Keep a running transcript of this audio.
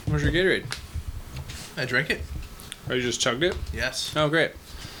Where's your Gatorade? I drank it. Or you just chugged it? Yes. Oh, great.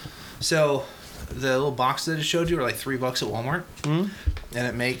 So, the little box that I showed you are like $3 at Walmart. Mm-hmm. And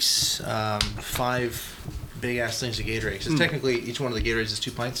it makes 5 big-ass things of Gatorade. Because technically, each one of the Gatorades is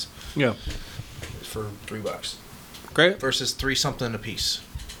 2 pints. Yeah. For $3. Great. Versus 3 something a piece.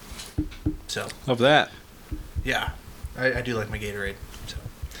 So. Love that. Yeah. I do like my Gatorade. So.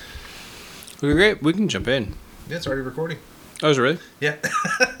 Okay, great. We can jump in. Yeah, it's already recording. Oh, is it really? Yeah.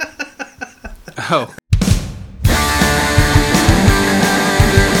 Oh.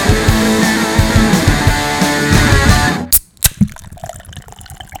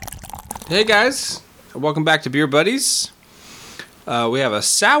 Hey guys, welcome back to Beer Buddies. We have a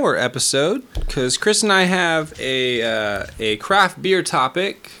sour episode because Chris and I have a craft beer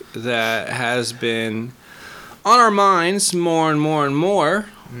topic that has been on our minds more and more and more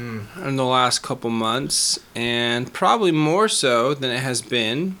in the last couple months, and probably more so than it has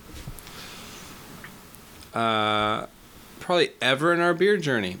been probably ever in our beer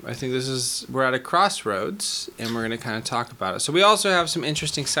journey. I think we're at a crossroads, and we're going to kind of talk about it. So we also have some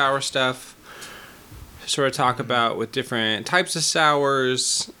interesting sour stuff to sort of talk about with different types of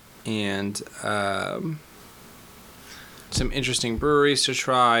sours and some interesting breweries to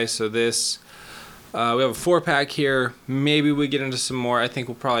try. So we have a 4-pack here. Maybe we get into some more. I think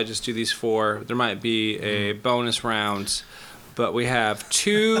we'll probably just do these 4. There might be a bonus round. But we have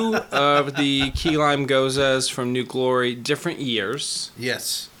 2 of the Key Lime Gozas from New Glory, different years.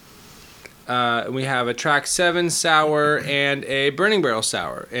 Yes. We have a Track 7 sour and a Burning Barrel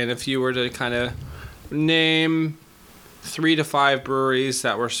sour. And if you were to kind of name 3 to 5 breweries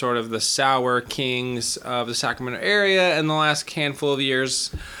that were sort of the sour kings of the Sacramento area in the last handful of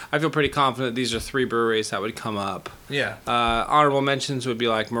years, I feel pretty confident these are 3 breweries that would come up. Yeah. Honorable mentions would be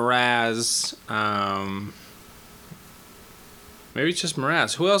like Miraz. Maybe it's just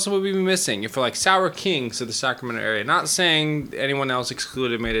Miraz. Who else would we be missing? If we're like sour kings of the Sacramento area. Not saying anyone else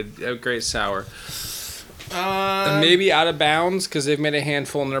excluded made a great sour. Maybe Out of Bounds because they've made a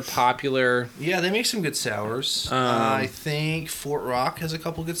handful and they're popular. Yeah, they make some good sours. I think Fort Rock has a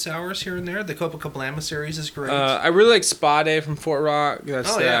couple good sours here and there. The Copacabana series is great. I really like Spa Day from Fort Rock.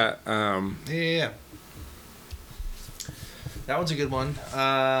 That's that. Yeah. That one's a good one.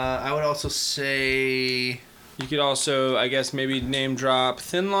 I would also say... You could also, I guess, maybe name drop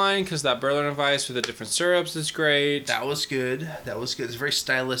Thin Line because that Berliner Weiss with the different syrups is great. That was good. It's very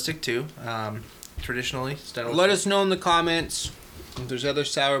stylistic, too. Traditionally stylistic. Let us know in the comments if there's other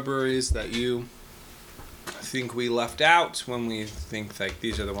sour breweries that you think we left out when we think like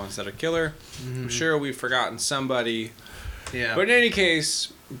these are the ones that are killer. Mm-hmm. I'm sure we've forgotten somebody. Yeah. But in any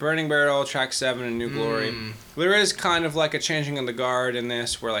case, Burning Barrel, Track 7, and New Glory. There is kind of like a changing of the guard in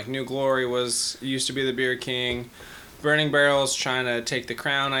this where like New Glory used to be the beer king. Burning Barrel's trying to take the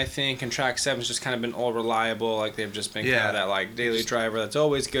crown, I think, and Track 7's just kind of been all reliable. Like they've just been kind of that like daily driver that's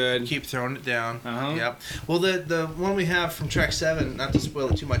always good. Keep throwing it down. Uh-huh. Yep. Well, the one we have from Track 7, not to spoil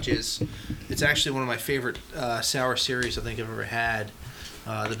it too much, it's actually one of my favorite sour series I think I've ever had.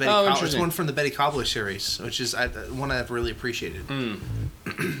 The Betty it's one from the Betty Cobbler series, which is one I've really appreciated.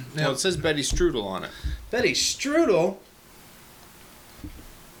 Well, it says Betty Strudel on it. Betty Strudel?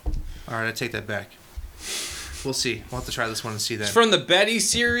 All right, I take that back. We'll see. We'll have to try this one and see that. It's from the Betty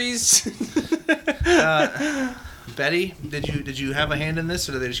series. Betty, did you have a hand in this,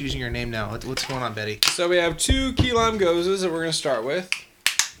 or are they just using your name now? What's going on, Betty? So we have 2 Key Lime Gozas that we're going to start with.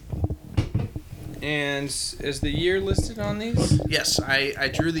 And is the year listed on these? Yes, I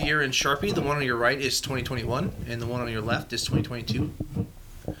drew the year in Sharpie. The one on your right is 2021, and the one on your left is 2022.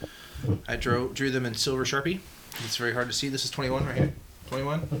 I drew them in silver Sharpie. It's very hard to see. This is 21 right here.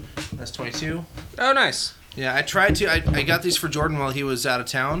 21. That's 22. Oh, nice. Yeah, I tried to. I got these for Jordan while he was out of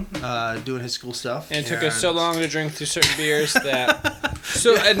town doing his school stuff. And it took us so long to drink through certain beers that...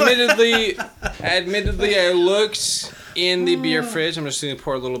 So, admittedly, I looked in the beer fridge. I'm just going to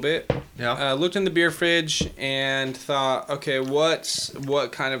pour a little bit. Yeah. Looked in the beer fridge and thought, okay, what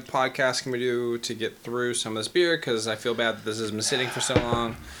kind of podcast can we do to get through some of this beer? Because I feel bad that this has been sitting for so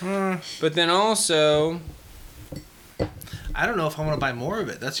long. But then also... I don't know if I want to buy more of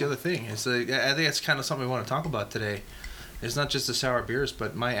it. That's the other thing. I think it's kind of something we want to talk about today. It's not just the sour beers,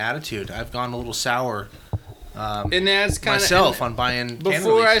 but my attitude. I've gone a little sour and that's kind myself on buying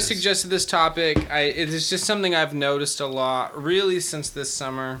before I suggested this topic. It is just something I've noticed a lot, really, since this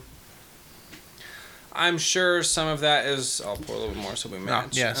summer. I'm sure some of that is... I'll pour a little bit more so we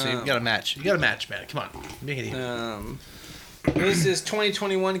match. Yeah, so you got to match. You got to match, man. Come on. Make it even. This is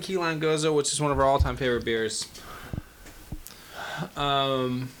 2021 Key Lime Goza, which is one of our all-time favorite beers.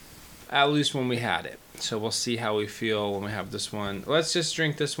 At least when we had it. So we'll see how we feel when we have this one. Let's just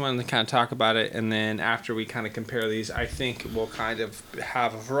drink this one and kind of talk about it. And then after we kind of compare these, I think we'll kind of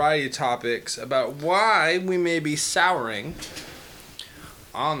have a variety of topics about why we may be souring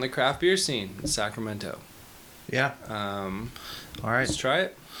on the craft beer scene in Sacramento. Yeah. All right. Let's try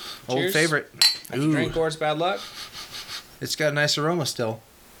it. Old Cheers. favorite. Ooh. Drink or it's bad luck. It's got a nice aroma still.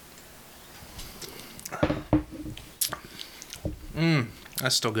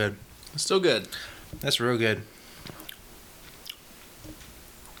 That's still good. It's still good. That's real good.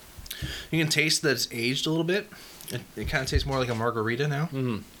 You can taste that it's aged a little bit. It kind of tastes more like a margarita now.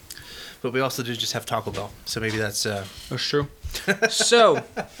 Mm-hmm. But we also do just have Taco Bell, so maybe that's... That's true. So,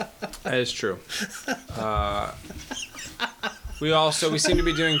 that is true. We seem to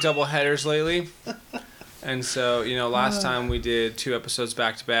be doing double headers lately. And so, last time we did 2 episodes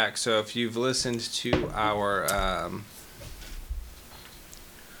back to back. So if you've listened to our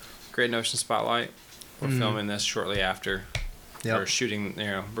Great Notion Spotlight, we're filming this shortly after. Yep. Or shooting,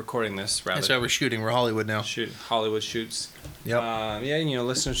 recording this rather. That's why we're shooting. We're Hollywood now. Hollywood shoots. Yep.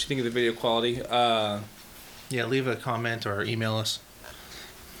 Listen what you think of the video quality. Leave a comment or email us.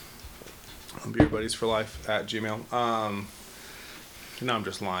 BeerBuddiesForLife@gmail. No, I'm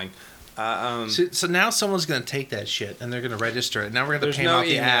just lying. So now someone's going to take that shit and they're going to register it. Now we're going to pay them out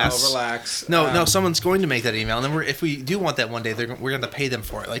the ass. Relax. No, someone's going to make that email. And then if we do want that one day, we're going to pay them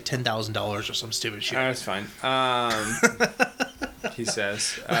for it, like $10,000 or some stupid shit. That's fine. He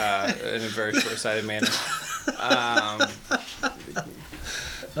says in a very short-sighted manner.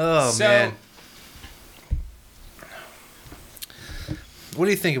 Man. What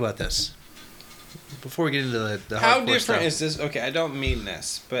do you think about this? Before we get into the how different stuff. is this? Okay, I don't mean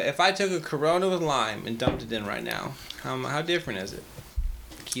this, but if I took a Corona with lime and dumped it in right now, how different is it?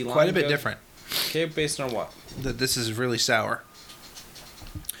 Key lime Quite a bit different. Okay, based on what? This is really sour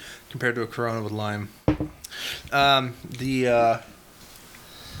compared to a Corona with lime. The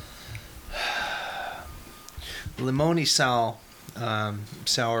Limoni Sal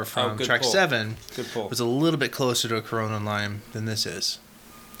sour from Track 7 was a little bit closer to a Corona and lime than this is.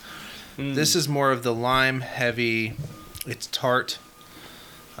 This is more of the lime heavy. It's tart.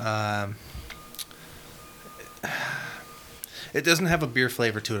 It doesn't have a beer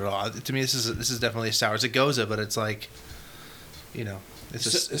flavor to it at all. To me, this is definitely a sour. It's a Goza, but it's like,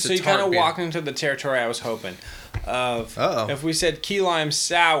 it's so you kind of walk into the territory I was hoping of. If we said key lime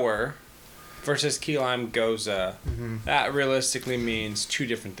sour versus key lime Goza, that realistically means 2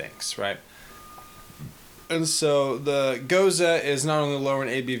 different things, right? And so the Goza is not only lower in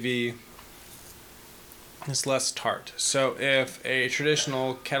ABV, it's less tart. So if a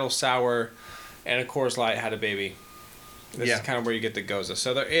traditional kettle sour and a Coors Light had a baby, this is kind of where you get the Goza.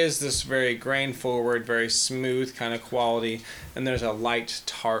 So there is this very grain forward, very smooth kind of quality, and there's a light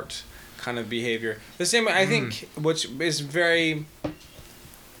tart kind of behavior. The same, I think, which is very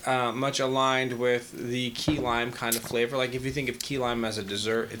much aligned with the key lime kind of flavor. Like if you think of key lime as a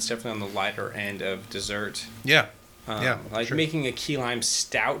dessert, it's definitely on the lighter end of dessert. Yeah. Making a key lime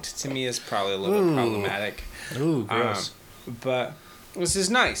stout to me is probably a little bit problematic. Ooh, gross. But this is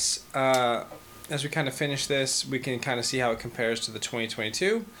nice. As we kind of finish this, we can kind of see how it compares to the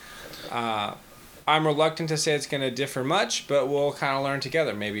 2022. I'm reluctant to say it's going to differ much, but we'll kind of learn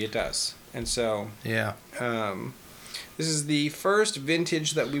together. Maybe it does. And so, this is the first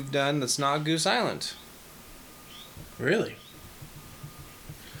vintage that we've done that's not Goose Island. Really?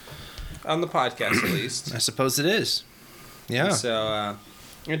 On the podcast, at least. I suppose it is. Yeah. So,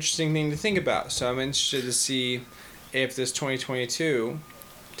 interesting thing to think about. So I'm interested to see if this 2022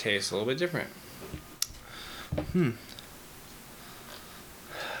 tastes a little bit different.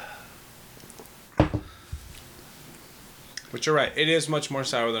 But you're right. It is much more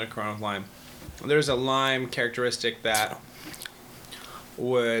sour than a Corona with lime. There's a lime characteristic that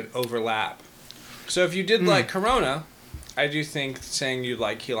would overlap. So if you did like Corona, I do think saying you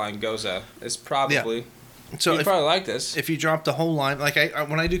like key lime Goza is probably... Yeah. So you'd probably like this. If you drop the whole lime... Like,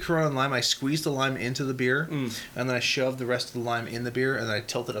 when I do Corona and lime, I squeeze the lime into the beer, and then I shove the rest of the lime in the beer, and then I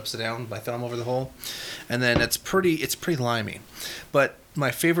tilt it upside down with my thumb over the hole. And then it's pretty limey. But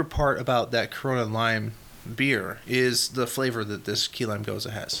my favorite part about that Corona and lime beer is the flavor that this key lime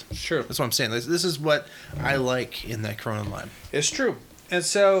Goza has. Sure. That's what I'm saying. This is what I like in that Corona and lime. It's true. And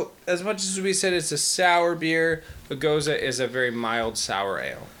so, as much as we said it's a sour beer, the Goza is a very mild sour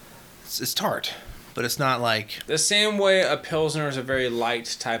ale. It's tart, but it's not like... The same way a Pilsner is a very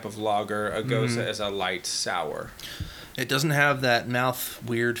light type of lager, a Goza is a light sour. It doesn't have that mouth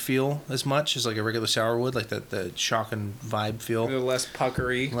weird feel as much as like a regular sour would, like the shock and vibe feel. Less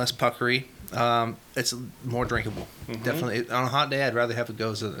puckery. It's more drinkable. Definitely. On a hot day, I'd rather have a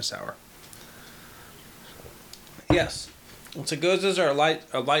Goza than a sour. Yes. So Gozas are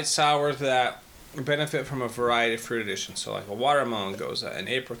a light sour that benefit from a variety of fruit additions. So like a watermelon Goza, an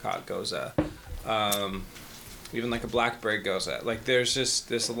apricot Goza, even like a blackberry Goza. Like there's just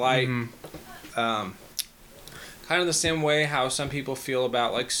this light, kind of the same way how some people feel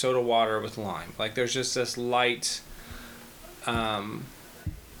about like soda water with lime. Like there's just this light, like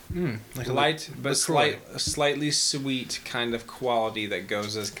light but slightly sweet kind of quality that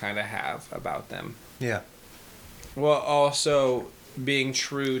Gozas kind of have about them. Yeah. Well, also being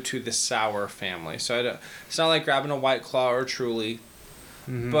true to the sour family. So it's not like grabbing a White Claw or Truly,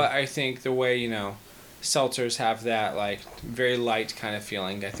 but I think the way, seltzers have that like very light kind of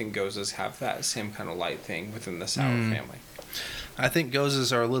feeling, I think Gozas have that same kind of light thing within the sour family. I think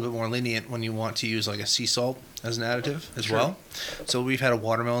Gozas are a little bit more lenient when you want to use like a sea salt as an additive as well. So we've had a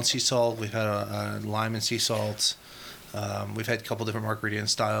watermelon sea salt, we've had a lime and sea salt. We've had a couple different margarita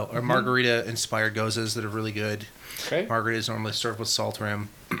inspired Gozas that are really good. Okay. Margarita is normally served with salt rim.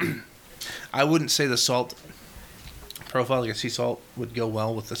 I wouldn't say the salt profile, like a sea salt, would go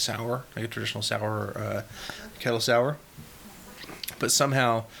well with the sour, like a traditional sour, kettle sour. But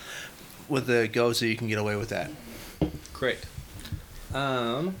somehow, with the Goza, you can get away with that. Great.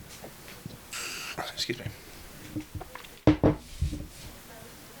 Excuse me.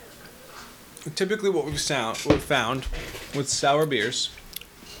 Typically, what we've found with sour beers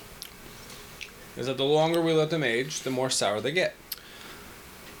is that the longer we let them age, the more sour they get.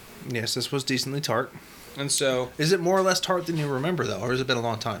 Yes, this was decently tart. And so... Is it more or less tart than you remember, though, or has it been a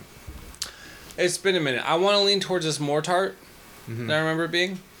long time? It's been a minute. I want to lean towards this more tart than I remember it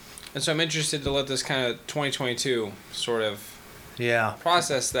being. And so I'm interested to let this kind of 2022 sort of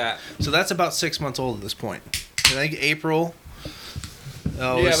process that. So that's about 6 months old at this point. I think April...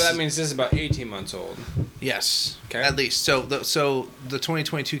 but that means this is about 18 months old. Yes. Okay. At least. So the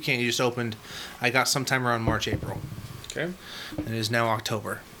 2022 can you just opened, I got sometime around March, April. Okay. And it is now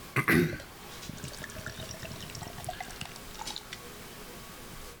October.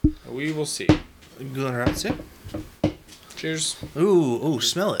 We will see. Going around, sip. Cheers. Ooh,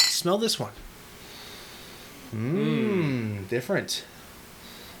 smell it. Smell this one. Different.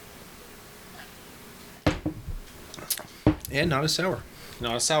 And not as sour.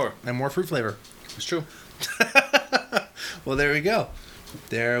 Not as sour. And more fruit flavor. It's true. Well, there we go.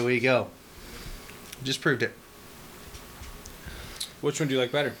 Just proved it. Which one do you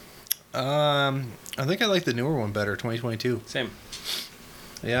like better? I think I like the newer one better, 2022. Same.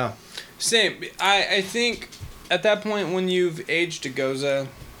 Yeah. Same. I think at that point when you've aged a Goza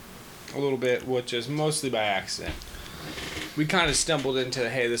a little bit, which is mostly by accident, we kind of stumbled into,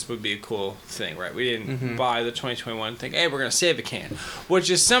 hey, this would be a cool thing, right? We didn't buy the 2021 and think, hey, we're going to save a can, which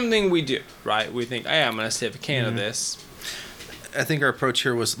is something we do, right? We think, hey, I'm going to save a can of this. I think our approach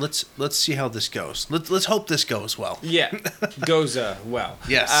here was let's see how this goes. Let's hope this goes well. Yeah, Goza well.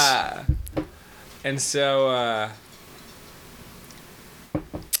 Yes. And so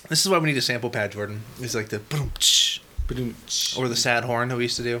this is why we need a sample pad, Jordan. It's like the boom, or the sad horn that we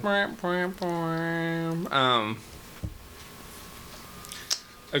used to do.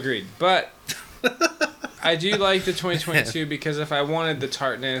 Agreed, but I do like the 2022 because if I wanted the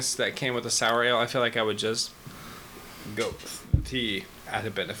tartness that came with the sour ale, I feel like I would just go with the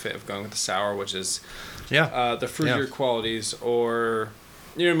added benefit of going with the sour, which is the fruitier qualities, or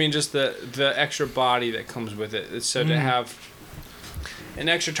you know what I mean, just the extra body that comes with it. So to have an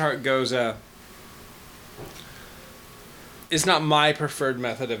extra tart Goza is not my preferred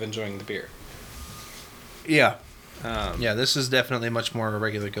method of enjoying the beer. Yeah. This is definitely much more of a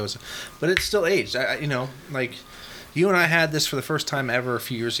regular Goza, but it's still aged. Like you and I had this for the first time ever a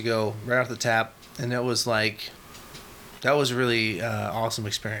few years ago, right off the tap, and it was like that was a really awesome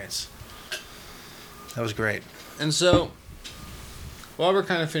experience. That was great. And so, while we're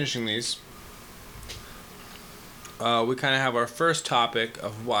kind of finishing these, we kind of have our first topic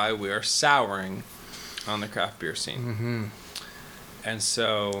of why we are souring on the craft beer scene. And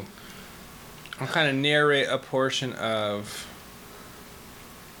so I'll kind of narrate a portion of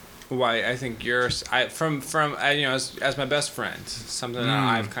why I think yours, as my best friend, something that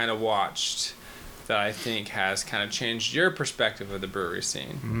I've kind of watched that I think has kind of changed your perspective of the brewery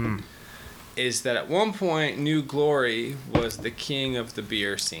scene, is that at one point New Glory was the king of the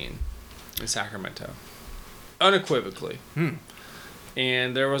beer scene in Sacramento, unequivocally.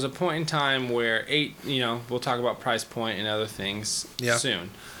 And there was a point in time where we'll talk about price point and other things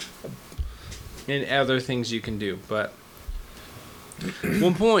soon. And other things you can do. But at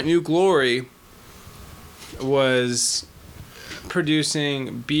one point, New Glory was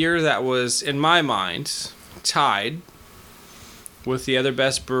producing beer that was, in my mind, tied with the other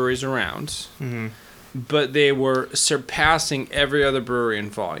best breweries around. but they were surpassing every other brewery in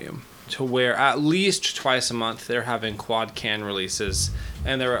volume, to where at least twice a month they're having quad can releases,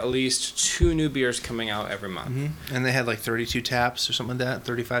 and there are at least 2 new beers coming out every month. Mm-hmm. And they had like 32 taps or something like that,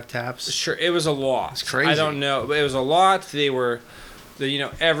 35 taps. Sure, it was a lot. It's crazy. I don't know, but it was a lot. They were,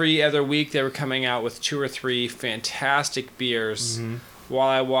 every other week they were coming out with 2 or 3 fantastic beers. Mm-hmm. While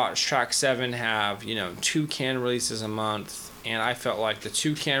I watched Track 7 have, 2 can releases a month. And I felt like the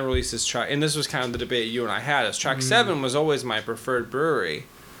 2 can releases, and this was kind of the debate you and I had, is Track 7 was always my preferred brewery.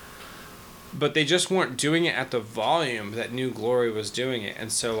 But they just weren't doing it at the volume that New Glory was doing it.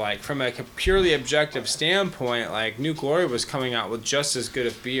 And so, like, from a purely objective standpoint, like, New Glory was coming out with just as good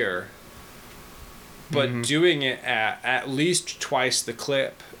of beer, but doing it at least twice the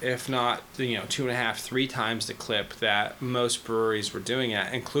clip, if not, 2.5, 3 times the clip that most breweries were doing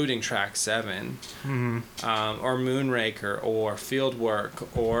it, including Track 7, or Moonraker, or Fieldwork,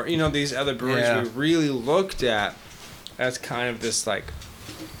 or, these other breweries we really looked at as kind of this, like,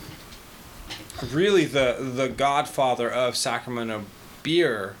 really the godfather of Sacramento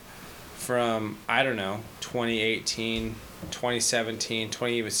beer from, 2018, 2017,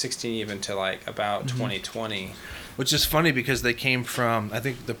 2016 even to like about 2020. Which is funny because they came from, I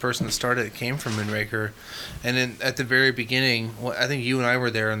think the person that started it came from Moonraker. And then at the very beginning, I think you and I were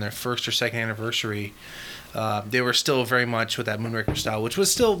there on their first or second anniversary. They were still very much with that Moonraker style, which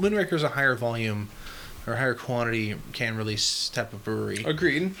was still, Moonraker's a higher volume or higher quantity can release type of brewery.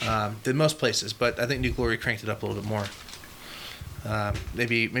 Agreed. Than most places, but I think New Glory cranked it up a little bit more.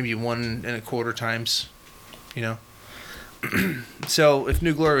 Maybe 1.25 times, So if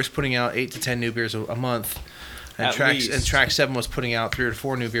New Glory was putting out 8 to 10 new beers a month, and Track 7 was putting out 3 or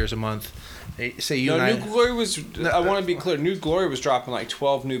 4 new beers a month, New Glory was. I want to be clear. New Glory was dropping like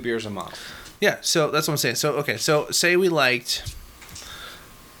 12 new beers a month. Yeah, so that's what I'm saying. So okay, so say we liked,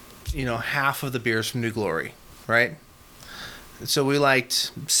 half of the beers from New Glory, right? So we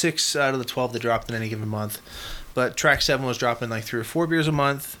liked 6 out of the 12 that dropped in any given month, but Track 7 was dropping like 3 or 4 beers a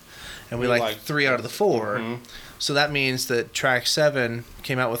month, and we liked 3 out of the 4. Mm-hmm. So that means that Track 7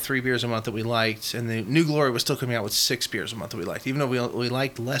 came out with 3 beers a month that we liked, and the New Glory was still coming out with 6 beers a month that we liked, even though we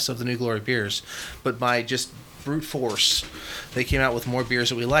liked less of the New Glory beers. But by just brute force, they came out with more beers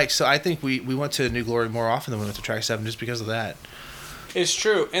that we liked. So I think we went to New Glory more often than we went to Track 7 just because of that. It's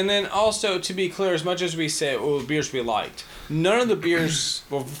true. And then also, to be clear, as much as we say, the beers we liked, none of the beers,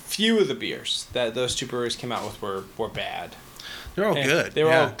 few of the beers that those 2 breweries came out with were bad. They're all good. They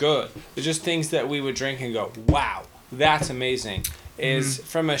were all good. They're just things that we would drink and go, wow, that's amazing.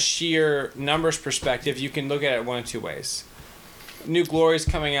 From a sheer numbers perspective, you can look at it one of 2 ways. New Glory's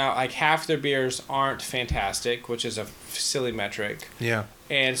coming out, like half their beers aren't fantastic, which is a silly metric. Yeah.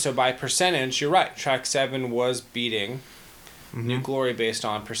 And so by percentage, you're right. Track 7 was beating New Glory based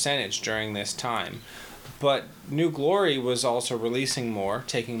on percentage during this time. But New Glory was also releasing more,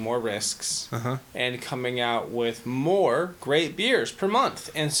 taking more risks, and coming out with more great beers per month.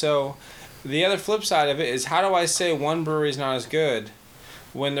 And so the other flip side of it is, how do I say one brewery is not as good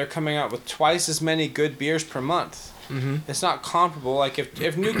when they're coming out with twice as many good beers per month? Mm-hmm. It's not comparable. Like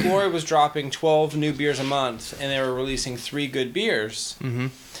if New Glory was dropping 12 new beers a month and they were releasing 3 good beers,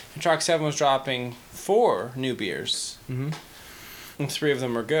 and Track 7 was dropping 4 new beers, and 3 of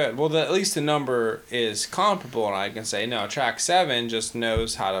them are good. Well, at least the number is comparable, and I can say, no, Track 7 just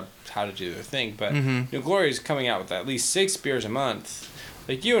knows how to do their thing. But New Glory is coming out with at least 6 beers a month.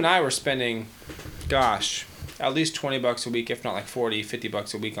 Like, you and I were spending, at least $20 a week, if not like $40,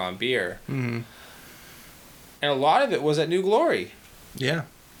 $50 a week on beer. Mm-hmm. And a lot of it was at New Glory. Yeah.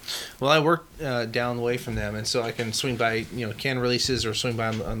 Well, I work down the way from them, and so I can swing by, can releases or swing by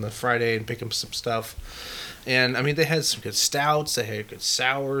on the Friday and pick up some stuff. And, I mean, they had some good stouts, they had good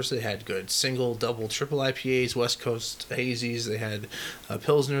sours, they had good single, double, triple IPAs, West Coast hazies, they had a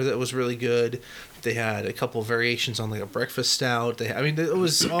Pilsner that was really good, they had a couple variations on, like, a breakfast stout, it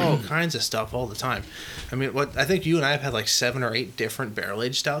was all kinds of stuff all the time. I mean, I think you and I have had, like, 7 or 8 different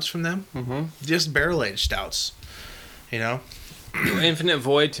barrel-aged stouts from them. Mm-hmm. Just barrel-aged stouts, Infinite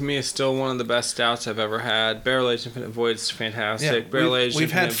Void to me is still one of the best stouts I've ever had. Barrel Aged Infinite Void is fantastic. Yeah,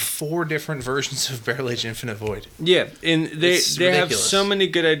 we've had 4 different versions of Barrel Aged Infinite Void. Yeah, and they have so many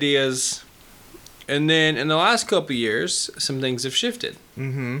good ideas. And then in the last couple of years, some things have shifted.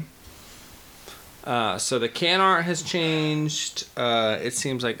 Mm-hmm. So the can art has changed. It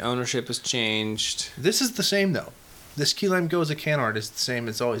seems like ownership has changed. This is the same though. This Key Lime Goza can art is the same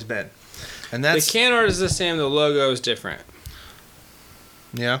it's always been. And that's the can art is the same. The logo is different.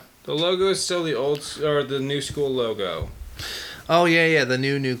 Yeah. The logo is still the the new school logo. Oh, yeah, the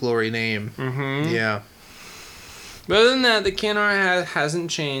New Glory name. Mm-hmm. Yeah. But other than that, the can art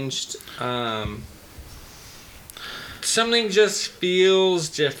hasn't changed. Something just feels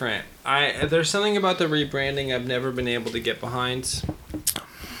different. There's something about the rebranding I've never been able to get behind.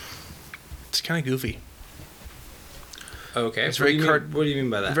 It's kind of goofy. Okay. It's what do you mean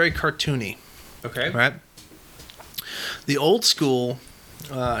by that? Very cartoony. Okay. Right? The old school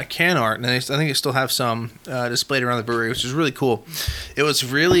can art, and I think they still have some displayed around the brewery, which is really cool. It was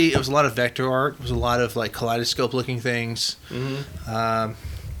a lot of vector art. It was a lot of like kaleidoscope looking things. Mm-hmm.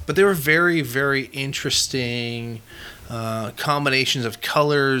 But they were very, very interesting combinations of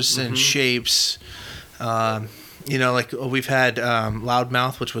colors and shapes. Like we've had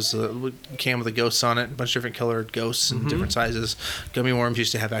Loudmouth, which was a can with the ghosts on it, a bunch of different colored ghosts and different sizes. Gummy Worms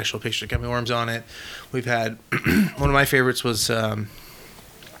used to have actual pictures of gummy worms on it. We've had one of my favorites was it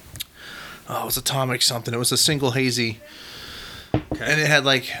was Atomic something. It was a single hazy, and it had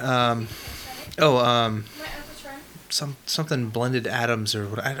like something blended atoms or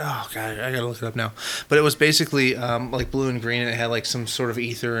what? I gotta look it up now. But it was basically like blue and green, and it had like some sort of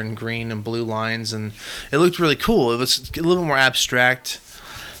ether and green and blue lines, and it looked really cool. It was a little bit more abstract.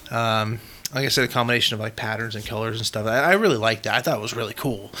 Like I said, a combination of like patterns and colors and stuff. I really liked that. I thought it was really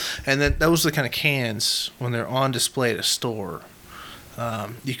cool. And then that was the kind of cans when they're on display at a store.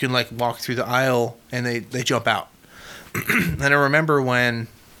 You can like walk through the aisle and they jump out. And I remember when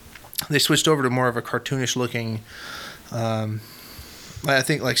they switched over to more of a cartoonish looking. I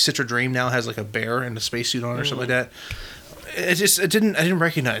think like Citra Dream now has like a bear and a spacesuit on or something like that. I didn't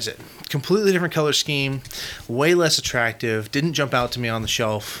recognize it. Completely different color scheme, way less attractive. Didn't jump out to me on the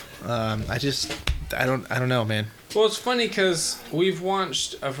shelf. I don't know, man. Well, it's funny because we've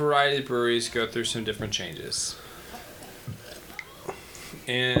watched a variety of breweries go through some different changes,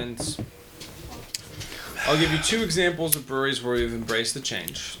 and I'll give you 2 examples of breweries where we've embraced the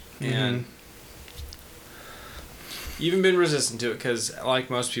change and. Even been resistant to it because, like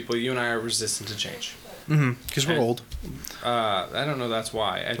most people, you and I are resistant to change. Because we're old. I don't know that's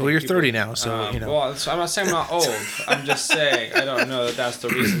why. Well, you're 30 now, so, you know. Well, I'm not saying I'm not old. I'm just saying I don't know that's the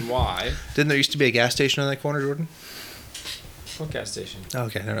reason why. Didn't there used to be a gas station on that corner, Jordan? What gas station?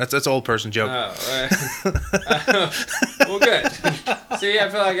 Okay, no, that's an old person joke. Well, good. See, I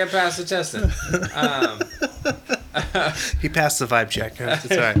feel like I passed the testing. He passed the vibe check.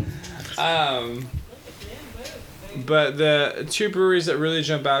 That's right. But the 2 breweries that really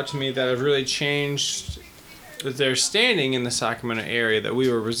jump out to me that have really changed their standing in the Sacramento area that we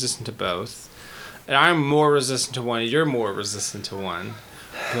were resistant to both. And I'm more resistant to one, you're more resistant to one.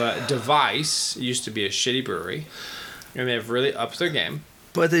 But Device used to be a shitty brewery, and they've really upped their game.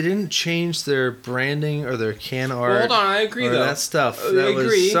 But they didn't change their branding or their can art. Well, hold on, I agree though. That stuff. That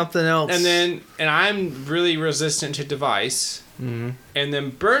was something else. And I'm really resistant to Device. Mm-hmm. And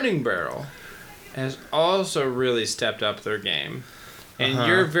then Burning Barrel has also really stepped up their game, and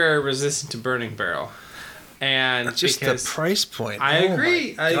you're very resistant to Burning Barrel, and just the price point. I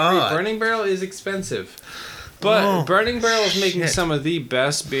agree. Burning Barrel is expensive, but Burning Barrel is making some of the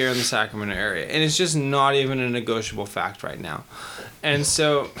best beer in the Sacramento area, and it's just not even a negotiable fact right now. And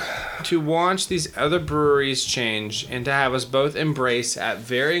so, to watch these other breweries change, and to have us both embrace at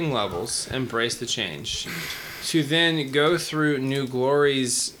varying levels, embrace the change, to then go through New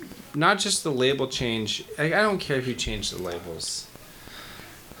Glory's. Not just the label change. I don't care if you change the labels.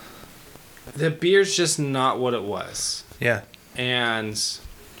 The beer's just not what it was. Yeah. And...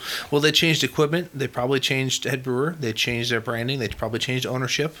 Well, they changed equipment. They probably changed head brewer. They changed their branding. They probably changed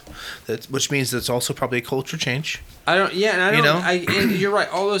ownership, which means that's also probably a culture change. And you're right.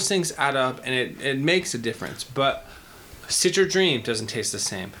 All those things add up, and it makes a difference. But Citra Dream doesn't taste the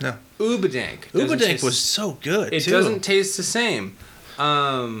same. No. Ubadank was so good, It doesn't taste the same.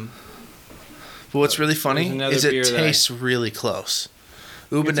 But what's really funny is it tastes really close.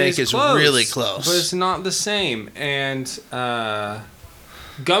 Ubadank is really close. But it's not the same. And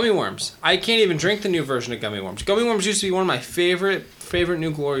Gummy Worms. I can't even drink the new version of Gummy Worms. Gummy Worms used to be one of my favorite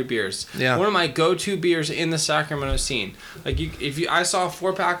New Glory beers. Yeah. One of my go-to beers in the Sacramento scene. Like if I saw a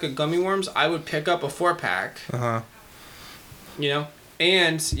 4-pack of Gummy Worms, I would pick up a 4-pack. Uh-huh. You know?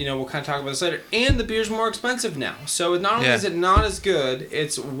 And, we'll kind of talk about this later. And the beer's more expensive now. So not only is it not as good,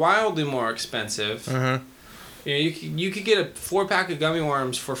 it's wildly more expensive. Uh-huh. You could get a 4-pack of Gummy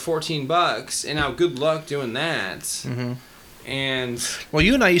Worms for $14, and now good luck doing that. Mm-hmm. And well,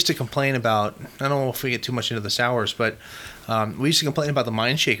 you and I used to complain about. I don't know if we get too much into the sours, but we used to complain about the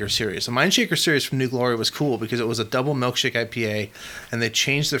Mind Shaker series. The Mind Shaker series from New Glory was cool because it was a double milkshake IPA, and they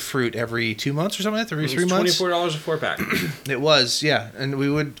changed the fruit every 2 months or something like that. Every 3 months. $24 a 4-pack. It was, yeah. And we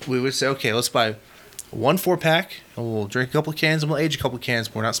would say, okay, let's buy 1 4-pack, and we'll drink a couple of cans, and we'll age a couple of cans.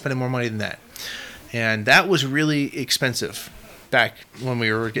 But we're not spending more money than that. And that was really expensive. back when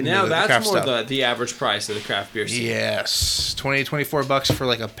we were getting now into the that's craft more stuff. the average price of the craft beer scene. Yes, $24 for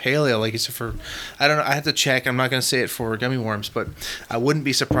like a pale ale. Like you said, for I don't know. I have to check. I'm not going to say it for gummy worms, but I wouldn't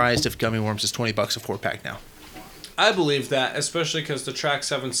be surprised if gummy worms is $20 a 4-pack now. I believe that, especially because the Track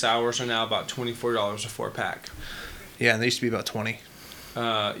 7 sours are now about $24 a 4-pack. Yeah, and they used to be about 20.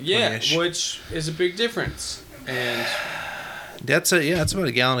 Yeah, 20-ish. which is a big difference, and That's about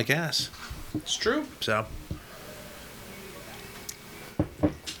a gallon of gas. it's true. So,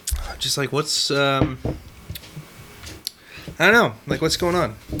 just like what's I don't know, like what's going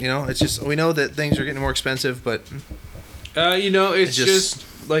on? You know, it's just we know that things are getting more expensive, but It's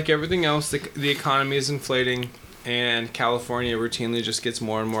just like everything else. The economy is inflating, and California routinely just gets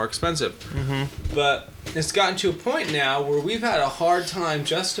more and more expensive. Mm-hmm. But it's gotten to a point now where we've had a hard time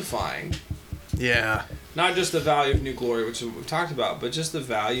justifying yeah. not just the value of New Glory, which we've talked about, but just the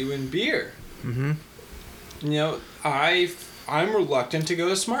value in beer. Mm-hmm. You know, I'm reluctant to go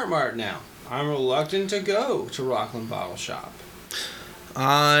to Smart Mart now. I'm reluctant to go to Rockland Bottle Shop.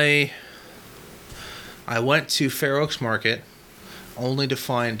 I went to Fair Oaks Market only to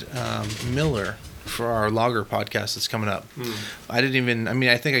find Miller for our lager podcast that's coming up. I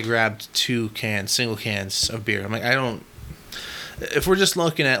think I grabbed 2 single cans of beer. I'm like, if we're just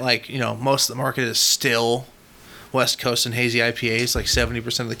looking at like, you know, most of the market is still West Coast and hazy IPAs, like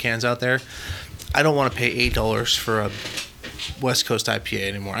 70% of the cans out there. I don't want to pay $8 for a West Coast IPA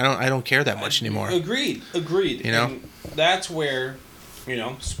anymore. I don't care that much anymore. Agreed. You know? And that's where, you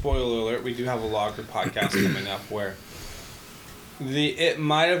know, spoiler alert, we do have a lager podcast coming up where it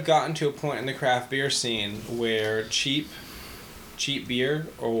might have gotten to a point in the craft beer scene where cheap beer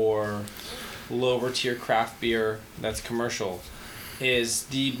or lower tier craft beer that's commercial is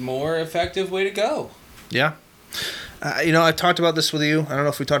the more effective way to go. Yeah. You know, I talked about this with you. I don't know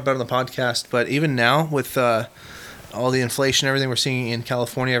if we talked about it on the podcast, but even now with all the inflation, everything we're seeing in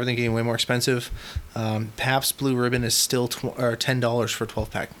California, everything getting way more expensive, Pabst Blue Ribbon is still $10 for a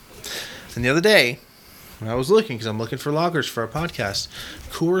 12-pack. And the other day, when I was looking, because I'm looking for lagers for our podcast,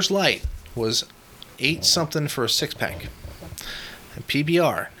 Coors Light was $8-something for a 6-pack. And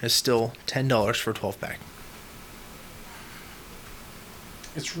PBR is still $10 for a 12-pack.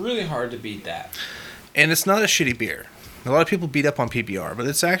 It's really hard to beat that. And it's not a shitty beer. A lot of people beat up on PBR, but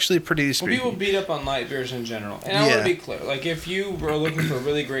it's actually pretty decent. Well, people beat up on light beers in general. And I want to be clear. Like, if you were looking for a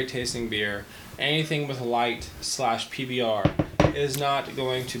really great tasting beer, anything with light/PBR is not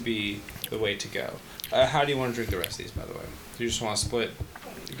going to be the way to go. How do you want to drink the rest of these, by the way? Do you just want to split,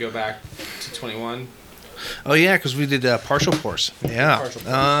 go back to 21? Oh, yeah, because we did partial pours. Yeah. Partial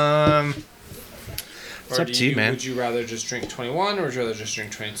pours. It's up to you, man. Would you rather just drink 21, or would you rather just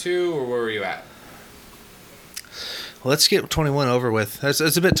drink 22, or where were you at? Let's get 21 over with.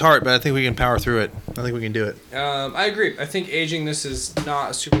 It's a bit tart, but I think we can power through it. I think we can do it. I agree. I think aging this is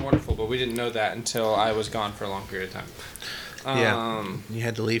not super wonderful, but we didn't know that until I was gone for a long period of time. Yeah. You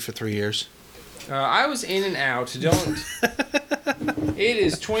had to leave for 3 years. I was in and out. Don't. It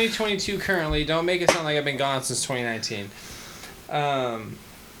is 2022 currently. Don't make it sound like I've been gone since 2019.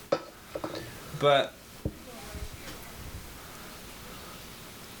 But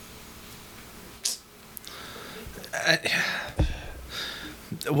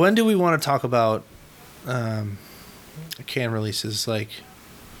when do we want to talk about can releases? Like,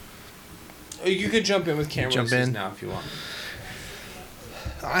 you could jump in with can releases now if you want.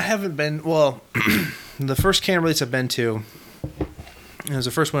 I haven't been. Well, the first can release I've been to, it was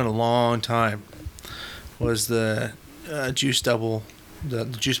the first one in a long time, was the Juice Double, the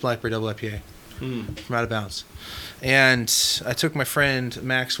Juice Blackberry Double IPA from Out of Bounds. And I took my friend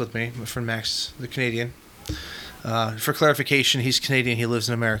Max with me, my friend Max, the Canadian. For clarification, he's Canadian, he lives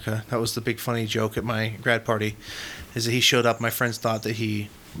in America. That was the big funny joke at my grad party, is that he showed up, my friends thought that he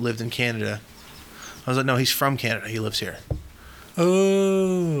lived in Canada. I was like, no, he's from Canada, he lives here.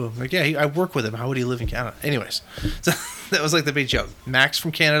 Oh, like, yeah, I work with him. How would he live in Canada? Anyways, so that was like the big joke. Max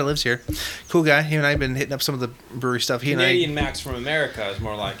from Canada lives here. Cool guy. He and I have been hitting up some of the brewery stuff. Canadian Max from America is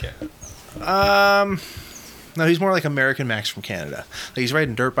more like it. No, he's more like American Max from Canada. Like, he's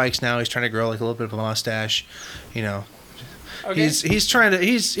riding dirt bikes now. He's trying to grow like a little bit of a mustache, you know. Okay. He's trying to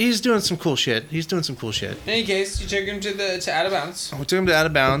he's doing some cool shit. He's doing some cool shit. In any case, you took him to Out of Bounds. We took him to Out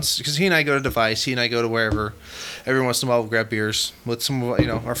of Bounds because he and I go to Device. He and I go to wherever. Every once in a while, we'll grab beers with some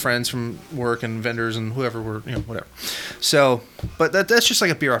of our friends from work and vendors and whoever we're whatever. So, but that's just like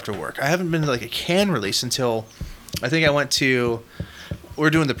a beer after work. I haven't been to like a can release until I think I went to. We were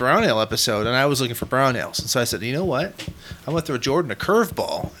doing the brown ale episode, and I was looking for brown ales. And so I said, you know what? I went through Jordan a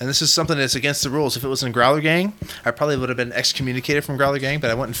curveball, and this is something that's against the rules. If it was in Growler Gang, I probably would have been excommunicated from Growler Gang, but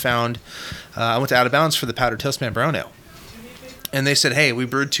I went and found, I went to Out of Bounds for the Powdered Toastman brown ale. And they said, hey, we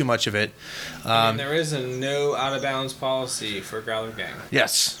brewed too much of it. There is a no out-of-bounds policy for Growler Gang.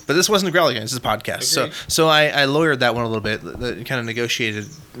 Yes, but this wasn't a Growler Gang. This is a podcast. Agreed. So I lawyered that one a little bit, kind of negotiated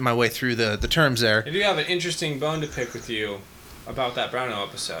my way through the terms there. I do have an interesting bone to pick with you about that Brownell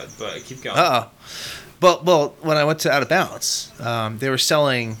episode, but keep going. Well, when I went to Out of Bounds, they were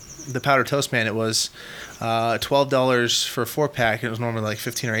selling the Powdered Toast Man. It was $12 for a 4-pack. It was normally like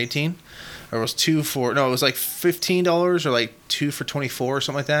 $15 or $18. Or it was it was like $15 or like 2 for $24 or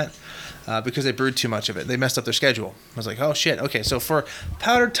something like that, because they brewed too much of it. They messed up their schedule. I was like, oh shit. Okay, so for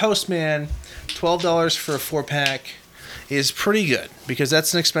Powdered Toast Man, $12 for a 4-pack is pretty good, because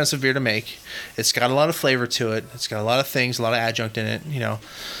that's an expensive beer to make. It's got a lot of flavor to it. It's got a lot of things, a lot of adjunct in it.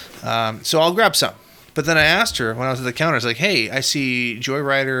 So I'll grab some. But then I asked her when I was at the counter, I was like, hey, I see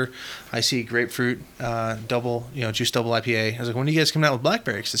Joyrider, I see Grapefruit, double, juice double IPA. I was like, when are you guys coming out with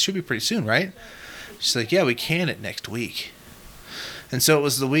Blackberry? Because it should be pretty soon, right? She's like, yeah, we can it next week. And so it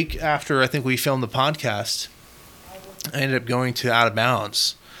was the week after I think we filmed the podcast. I ended up going to Out of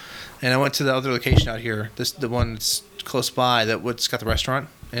Bounds. And I went to the other location out here, the one that's close by, that's got the restaurant.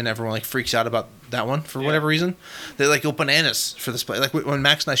 And everyone like freaks out about that one for whatever reason. They like go bananas for this place. Like when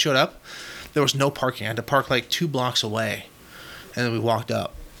Max and I showed up, there was no parking. I had to park like 2 blocks away. And then we walked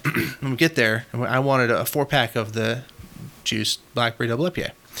up. When we get there, I wanted a 4-pack of the juice Blackberry Double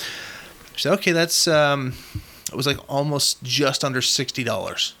IPA. She said, okay, that's, it was like almost just under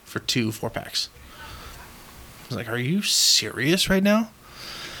 $60 for 2 4-packs. I was like, are you serious right now?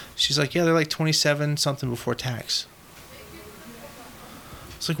 She's like, yeah, they're like 27 something before tax.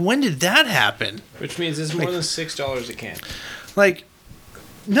 It's like, when did that happen? Which means it's more than $6 a can. Like,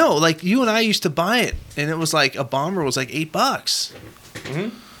 no, like you and I used to buy it, and it was like a bomber was like $8. Mm-hmm.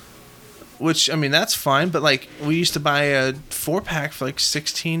 Which, I mean, that's fine, but like we used to buy a 4-pack for like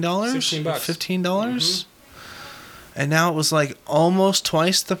 $16, $15, $15, mm-hmm. And now it was like almost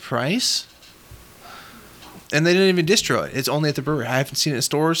twice the price. And they didn't even distro it. It's only at the brewery. I haven't seen it in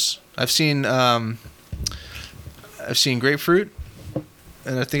stores. I've seen grapefruit,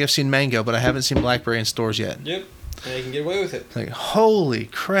 and I think I've seen mango, but I haven't seen blackberry in stores yet. Yep. And they can get away with it. Like, holy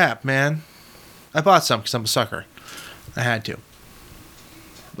crap, man. I bought some because I'm a sucker. I had to.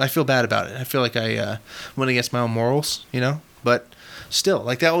 I feel bad about it. I feel like I went against my own morals, But still,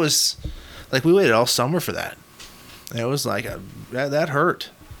 like that was... Like we waited all summer for that. It was like... that hurt.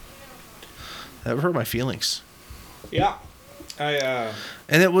 That hurt my feelings. Yeah.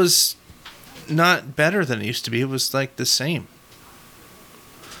 And it was not better than it used to be. It was like the same.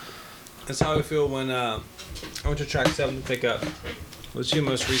 That's how I feel when... I went to Track 7 to pick up the 2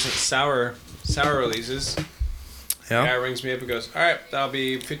 most recent sour releases. Yeah. The guy rings me up and goes, all right, that'll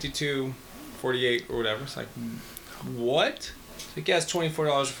be $52.48 or whatever. It's like, what? It's like, yeah, it's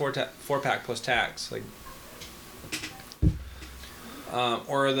 $24 for 4-pack plus tax. Like,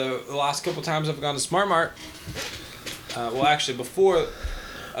 or the last couple times I've gone to Smart Mart. Well, actually, before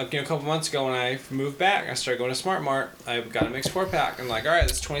a couple months ago when I moved back, I started going to Smart Mart. I got a mixed 4-pack. I'm like, all right,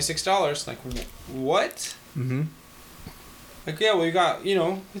 that's $26. Like, what? Mm-hmm. Like, yeah, well, you got,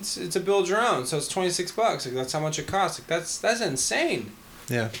 it's a build your own, so it's $26. Like, that's how much it costs. Like, that's insane.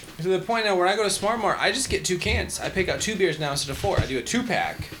 Yeah. To the point now, when I go to Smart Mart, I just get 2 cans. I pick out 2 beers now instead of 4. I do a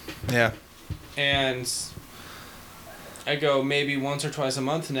 2-pack. Yeah. And I go maybe once or twice a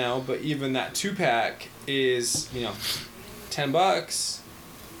month now, but even that 2-pack is, $10.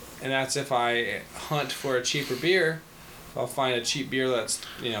 And that's if I hunt for a cheaper beer. I'll find a cheap beer that's,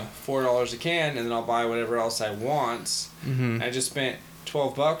 $4 a can, and then I'll buy whatever else I want. Mm-hmm. I just spent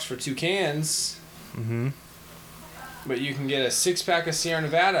 $12 for 2 cans. Mm-hmm. But you can get a 6-pack of Sierra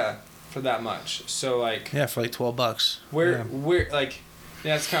Nevada for that much. So, like... Yeah, for like $12. Where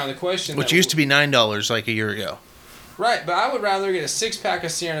that's kind of the question. Which used to be $9 like a year ago. Right, but I would rather get a 6-pack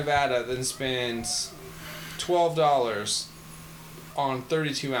of Sierra Nevada than spend $12 on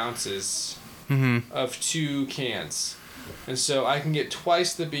 32 ounces of 2 cans. And so I can get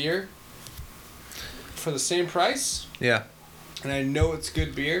twice the beer for the same price. Yeah. And I know it's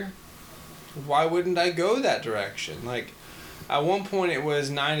good beer. Why wouldn't I go that direction? Like, at one point it was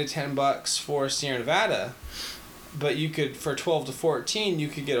 $9 to $10 for Sierra Nevada, but you could, for $12 to $14, you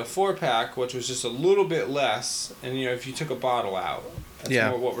could get a 4-pack, which was just a little bit less. And if you took a bottle out,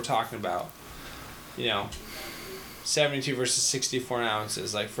 that's more what we're talking about. 72 versus 64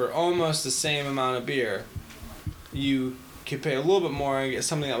 ounces. Like, for almost the same amount of beer, you could pay a little bit more and get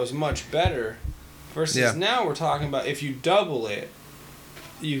something that was much better. Versus now we're talking about if you double it,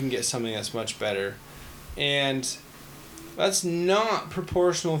 you can get something that's much better. And that's not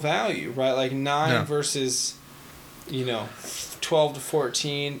proportional value, right? Like 9 versus, 12 to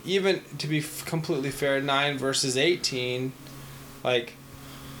 14. Even, to be completely fair, 9 versus 18. like,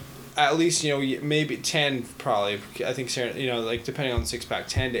 at least, maybe 10 probably. I think, like, depending on the 6-pack,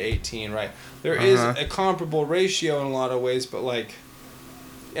 10 to 18, right? There is a comparable ratio in a lot of ways, but, like,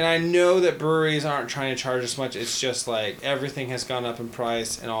 and I know that breweries aren't trying to charge as much. It's just, like, everything has gone up in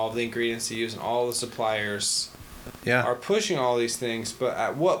price, and all of the ingredients they use and all the suppliers are pushing all these things. But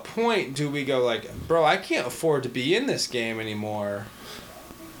at what point do we go, like, bro, I can't afford to be in this game anymore?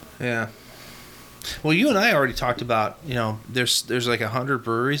 Yeah. Well, you and I already talked about, there's like 100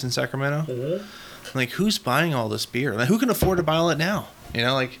 breweries in Sacramento. Mm-hmm. Like, who's buying all this beer? Like, who can afford to buy all it now?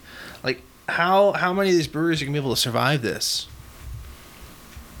 Like how many of these breweries are going to be able to survive this?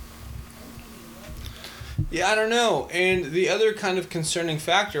 Yeah, I don't know. And the other kind of concerning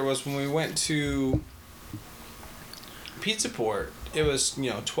factor was when we went to Pizza Port, it was,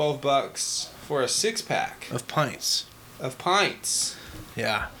 $12 for a 6-pack. Of pints.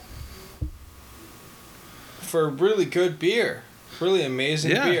 Yeah. For really good beer. Really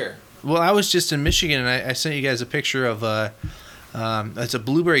amazing beer. Well, I was just in Michigan, and I sent you guys a picture of it's a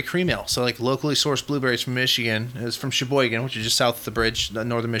blueberry cream ale. So, like, locally sourced blueberries from Michigan. It's from Sheboygan, which is just south of the bridge,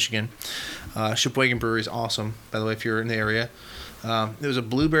 northern Michigan. Sheboygan Brewery is awesome, by the way, if you're in the area. It was a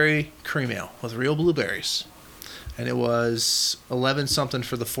blueberry cream ale with real blueberries. And it was 11-something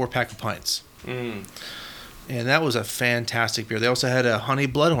for the 4-pack of pints. Mm. And that was a fantastic beer. They also had a honey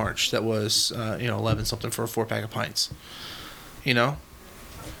blood orange that was, 11-something for a 4-pack of pints.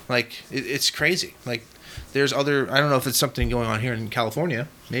 Like, it's crazy. Like, there's other, I don't know if it's something going on here in California,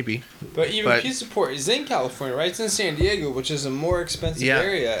 maybe. But Pizza Port is in California, right? It's in San Diego, which is a more expensive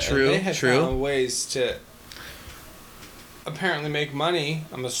area. True, and they had found ways to apparently make money,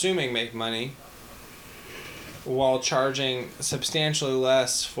 I'm assuming make money, while charging substantially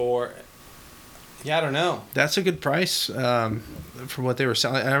less for... Yeah, I don't know. That's a good price for what they were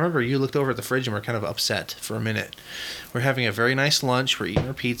selling. I remember you looked over at the fridge and were kind of upset for a minute. We're having a very nice lunch. We're eating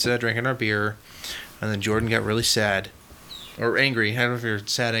our pizza, drinking our beer. And then Jordan got really sad. Or angry. I don't know if you're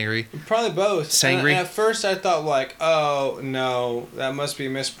sad, angry. Probably both. Sangry. And at first I thought, like, oh, no, that must be a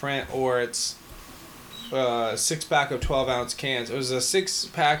misprint, or it's a 6-pack of 12-ounce cans. It was a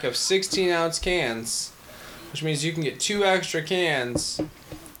 6-pack of 16-ounce cans, which means you can get 2 extra cans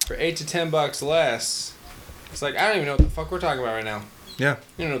for $8 to $10 less. It's like, I don't even know what the fuck we're talking about right now. Yeah.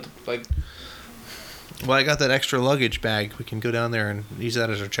 You know, like... Well, I got that extra luggage bag. We can go down there and use that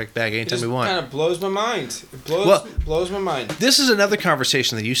as our checked bag anytime we want. It kind of blows my mind. It blows my mind. This is another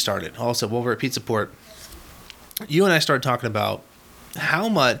conversation that you started also over at Pizza Port. You and I started talking about how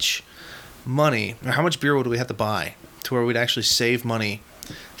much money, or how much beer would we have to buy to where we'd actually save money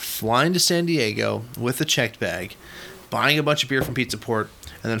flying to San Diego with a checked bag, buying a bunch of beer from Pizza Port,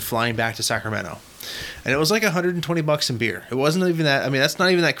 and then flying back to Sacramento. And it was like $120 in beer. It wasn't even that. I mean, that's not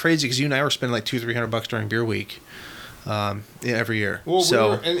even that crazy because you and I were spending like $200-300 during Beer Week, every year.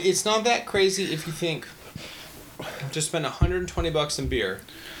 Well, and it's not that crazy if you think. Just spent $120 in beer,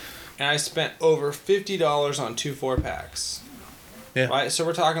 and I spent over $50 on 2 4-packs. Yeah. Right. So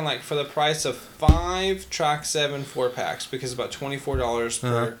we're talking like for the price of 5 Track 7 4-packs, because about $24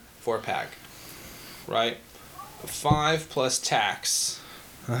 per 4-pack. Right. 5 plus tax.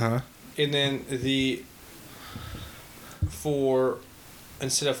 And then instead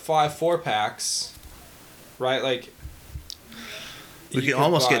of 5 4-packs, right? Like, we could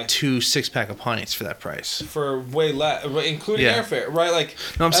almost get 2 6-pack of pints for that price for way less, including airfare, right? Like,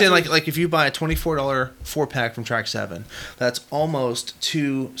 no, I'm saying like if you buy a $24 4-pack from Track 7, that's almost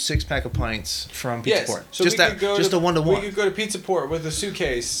 2 6-pack of pints from Pizza Port. So just a 1-to-1. We could go to Pizza Port with a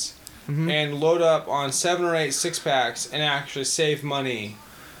suitcase and load up on 7 or 8 6-packs and actually save money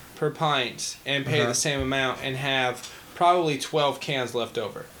per pint and pay the same amount and have probably 12 cans left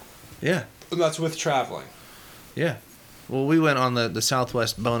over. Yeah. And that's with traveling. Yeah. Well, we went on the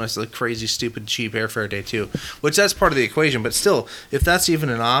Southwest bonus, the crazy, stupid, cheap airfare day too, which that's part of the equation. But still, if that's even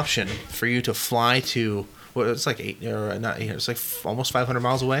an option for you to fly to, it's like it's like almost 500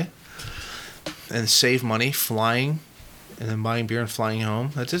 miles away, and save money flying, and then buying beer and flying home,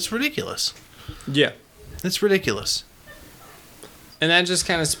 it's ridiculous. Yeah. It's ridiculous. And that just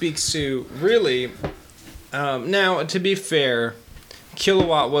kind of speaks to, really, now, to be fair,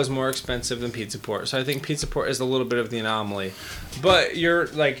 Kilowatt was more expensive than Pizza Port. So I think Pizza Port is a little bit of the anomaly. But you're,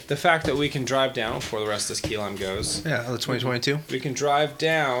 like, the fact that we can drive down before the rest of this key lime goes. Yeah, the 2022. We can drive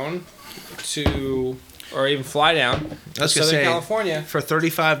down to, or even fly down to Southern California. For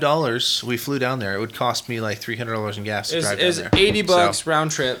 $35, we flew down there. It would cost me like $300 in gas to drive down there. It's $80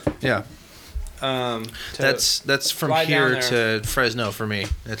 round trip. Yeah. That's from here to Fresno for me.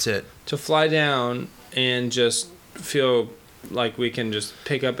 That's it. To fly down and just feel like we can just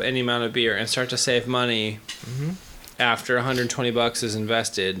pick up any amount of beer and start to save money after $120 is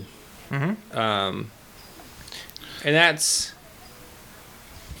invested. Mm-hmm. And that's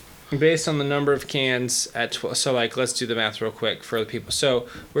based on the number of cans at 12. So, like, let's do the math real quick for the people. So,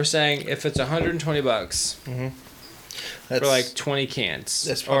 we're saying if it's $120 mm-hmm. for like 20 cans,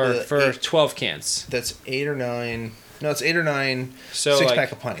 that's or for 12 cans. That's 8 or 9. No, it's 8 or 9 so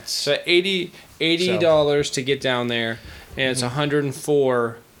six-pack of pints. So $80 to get down there, and it's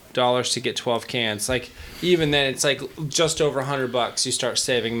 $104 to get 12 cans. Like, even then, it's like just over $100. You start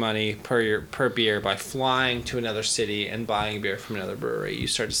saving money per beer by flying to another city and buying beer from another brewery. You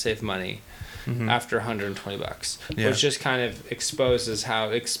start to save money after $120, which just kind of exposes how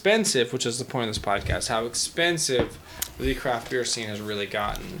expensive, which is the point of this podcast, how expensive the craft beer scene has really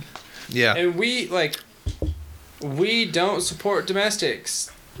gotten. Yeah, and we don't support domestics.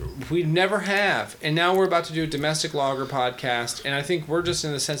 We never have. And now we're about to do a domestic lager podcast. And I think we're just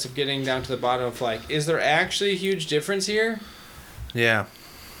in the sense of getting down to the bottom of, like, is there actually a huge difference here? Yeah.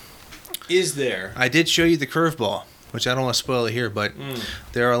 Is there? I did show you the curveball, which I don't want to spoil it here, but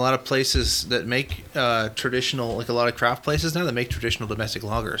there are a lot of places that make traditional, like a lot of craft places now that make traditional domestic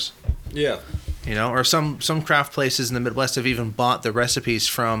lagers. Yeah. You know, or some craft places in the Midwest have even bought the recipes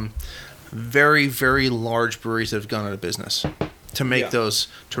from very, very large breweries that have gone out of business to make those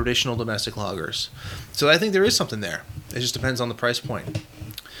traditional domestic lagers. So I think there is something there. It just depends on the price point.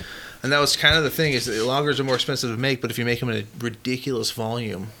 And that was kind of the thing, is that lagers are more expensive to make, but if you make them in a ridiculous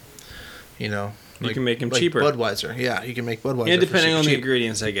volume, you know, you can make them cheaper. Budweiser, yeah, you can make Budweiser. And depending on the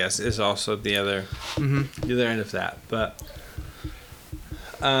ingredients, I guess, is also the other end of that. But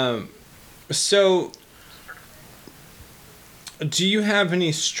so, do you have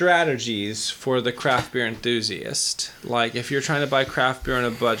any strategies for the craft beer enthusiast? Like, if you're trying to buy craft beer on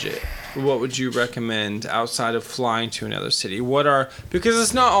a budget, what would you recommend outside of flying to another city? Because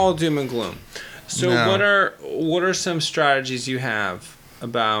it's not all doom and gloom. So what are some strategies you have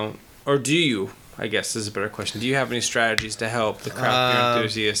about, or do you, I guess this is a better question, do you have any strategies to help the craft beer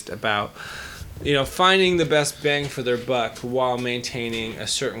enthusiast about, you know, finding the best bang for their buck while maintaining a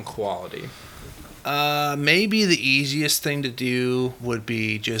certain quality? Maybe the easiest thing to do would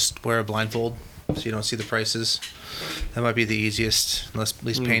be just wear a blindfold so you don't see the prices. That might be the easiest,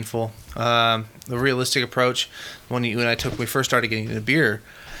 least painful. The realistic approach, one you and I took when we first started getting into beer,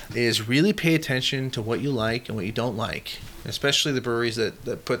 is really pay attention to what you like and what you don't like. Especially the breweries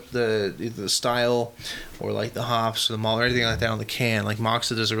that put the style or like the hops or the malt or anything like that on the can. Like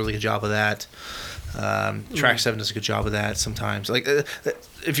Moxa does a really good job of that. Track 7 does a good job of that sometimes. Like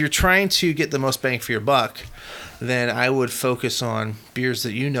if you're trying to get the most bang for your buck, then I would focus on beers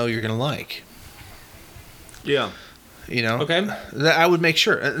that you know you're going to like. Yeah. You know? Okay. That I would make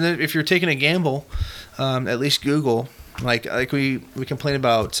sure. And then if you're taking a gamble, at least Google. Like we complain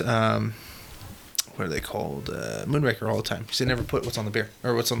about, what are they called? Moonraker all the time. Because they never put what's on the beer.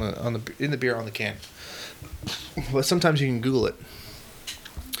 Or what's in the beer on the can. But sometimes you can Google it.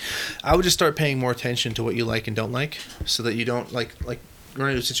 I would just start paying more attention to what you like and don't like, so that you don't like run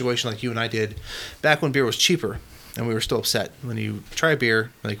into a situation like you and I did back when beer was cheaper and we were still upset. When you try a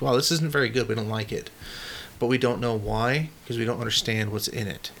beer, like, wow, this isn't very good, we don't like it. But we don't know why, because we don't understand what's in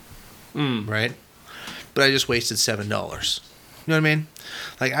it. Right? But I just wasted $7. You know what I mean?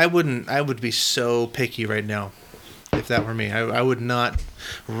 Like, I would be so picky right now if that were me. I would not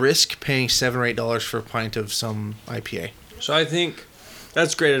risk paying $7 or $8 for a pint of some IPA. So I think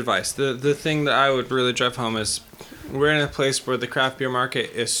that's great advice. The thing that I would really drive home is we're in a place where the craft beer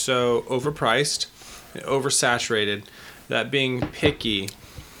market is so overpriced, oversaturated, that being picky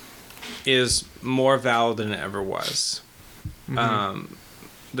is more valid than it ever was.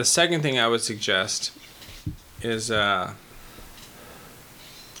 The second thing I would suggest is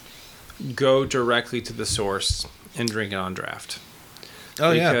go directly to the source and drink it on draft.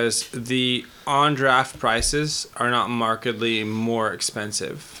 Because the on-draft prices are not markedly more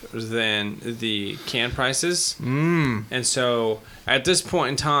expensive than the can prices. And so at this point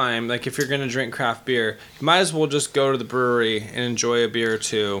in time, like, if you're going to drink craft beer, you might as well just go to the brewery and enjoy a beer or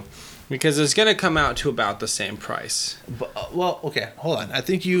two, because it's going to come out to about the same price. But, well, okay, hold on. I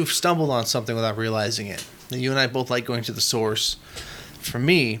think you've stumbled on something without realizing it. You and I both like going to the source. For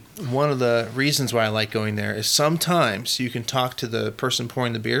me, one of the reasons why I like going there is sometimes you can talk to the person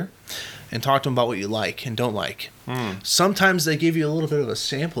pouring the beer and talk to them about what you like and don't like. Sometimes they give you a little bit of a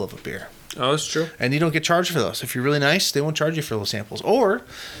sample of a beer. Oh, that's true. And you don't get charged for those. If you're really nice, they won't charge you for those samples. Or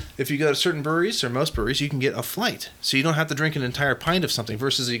if you go to certain breweries, or most breweries, you can get a flight. So you don't have to drink an entire pint of something,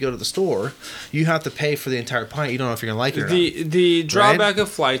 versus you go to the store, you have to pay for the entire pint. You don't know if you're going to like it or not. The drawback of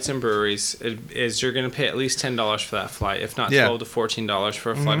flights in breweries is you're going to pay at least $10 for that flight, if not $12 to $14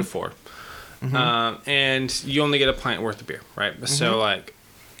 for a flight of 4. and you only get a pint worth of beer, right? Mm-hmm. So, like,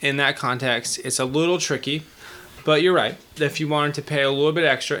 in that context, it's a little tricky. But you're right. If you wanted to pay a little bit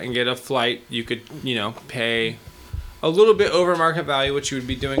extra and get a flight, you could, pay a little bit over market value, which you would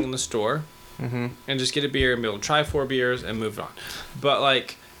be doing in the store, and just get a beer and be able to try 4 beers and move on. But,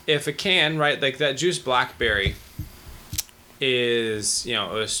 like, if a can, right, like that juice blackberry is, it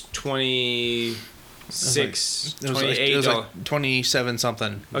was $28. It was like 27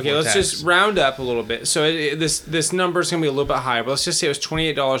 something. Okay, let's just round up a little bit. So this number is going to be a little bit higher, but let's just say it was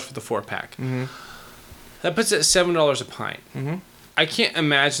 $28 for the 4-pack. Mm-hmm. That puts it at $7 a pint. Mm-hmm. I can't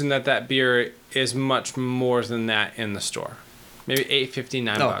imagine that beer is much more than that in the store. Maybe $8.50,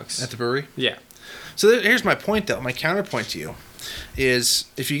 $9 at the brewery. Yeah. So here's my point, though. My counterpoint to you is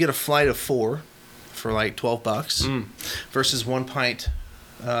if you get a flight of 4 for like $12 versus 1 pint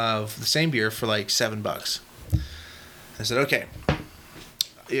of the same beer for like $7. I said, okay,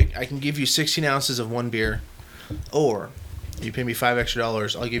 I can give you 16 ounces of one beer, or you pay me $5 extra,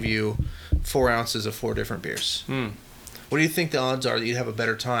 I'll give you 4 ounces of 4 different beers. What do you think the odds are that you'd have a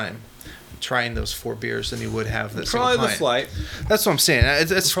better time trying those 4 beers than you would have this? Probably the flight. That's what I'm saying.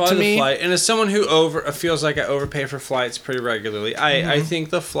 It's probably to me, the flight. And as someone who feels like I overpay for flights pretty regularly, I think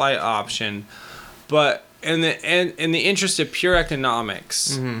the flight option, but in the interest of pure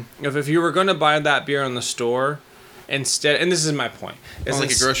economics, if you were going to buy that beer in the store, instead, and this is my point, it's like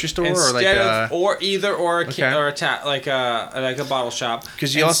a grocery store or like a bottle shop.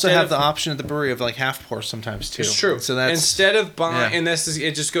 Because you also have the option at the brewery of like half pour sometimes too. It's true. So that's instead of buying, and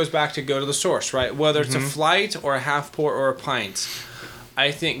it just goes back to go to the source, right? Whether it's a flight or a half pour or a pint,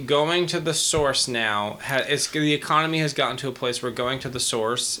 I think going to the source now the economy has gotten to a place where going to the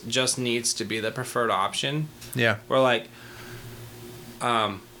source just needs to be the preferred option. Yeah. Where like,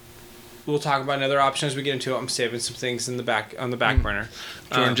 we'll talk about another option as we get into it. I'm saving some things on the back burner.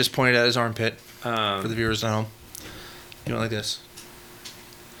 Jordan just pointed at his armpit for the viewers at home. You want like this?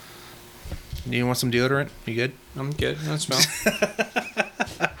 You want some deodorant? You good? I'm good. I don't smell.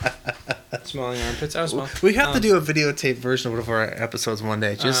 Smelling armpits. I don't smell. We have to do a videotape version of one of our episodes one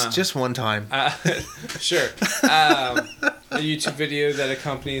day. Just one time. Sure. A YouTube video that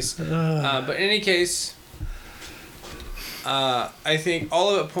accompanies. But in any case, I think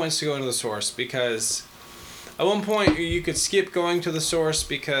all of it points to going to the source, because at one point you could skip going to the source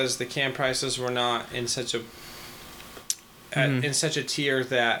because the can prices were not in such a tier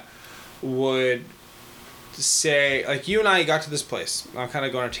that would say, like, you and I got to this place. I'm kind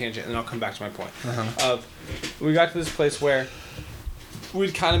of going on a tangent, and then I'll come back to my point. We got to this place where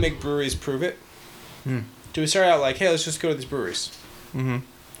we'd kind of make breweries prove it. So we started out like, hey, let's just go to these breweries. And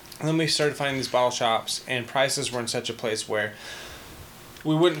then we started finding these bottle shops, and prices were in such a place where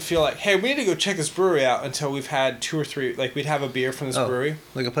we wouldn't feel like, hey, we need to go check this brewery out until we've had 2 or 3, like, we'd have a beer from this brewery.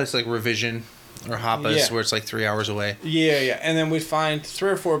 Like a place like Revision or Hoppus, where it's like 3 hours away. Yeah. And then we'd find 3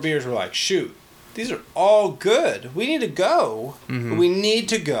 or 4 beers. We're like, shoot, these are all good. We need to go. We need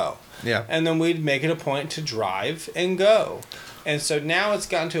to go. Yeah. And then we'd make it a point to drive and go. And so now it's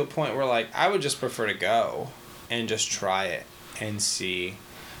gotten to a point where, like, I would just prefer to go and just try it and see.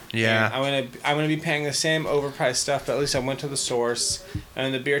 Yeah. And I'm gonna be paying the same overpriced stuff, but at least I went to the source,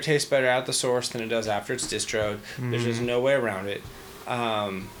 and the beer tastes better at the source than it does after it's distroed. There's just no way around it.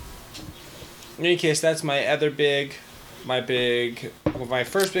 In any case, that's my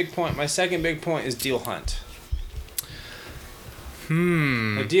first big point. My second big point is deal hunt.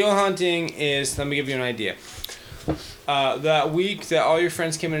 The deal hunting is, let me give you an idea. That week that all your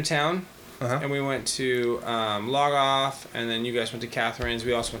friends came into town, and we went to Log Off, and then you guys went to Catherine's.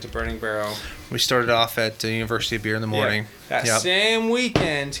 We also went to Burning Barrel. We started off at the University of Beer in the morning. Yeah. That same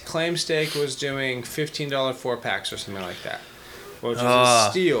weekend, Claim Steak was doing $15 4-packs or something like that, which was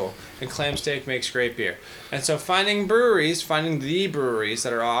a steal. And Clam Steak makes great beer. And so finding the breweries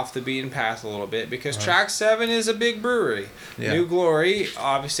that are off the beaten path a little bit, because Track 7 is a big brewery. Yeah. New Glory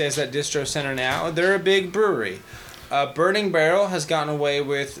obviously has that distro center now. They're a big brewery. Burning Barrel has gotten away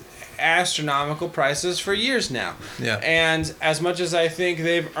with astronomical prices for years now. Yeah. And as much as I think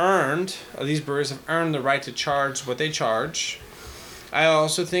these breweries have earned the right to charge what they charge, I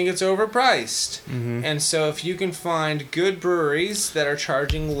also think it's overpriced. And so if you can find good breweries that are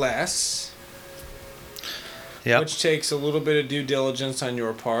charging less, which takes a little bit of due diligence on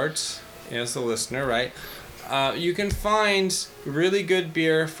your part as the listener, right? You can find really good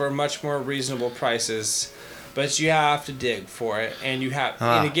beer for much more reasonable prices, but you have to dig for it. And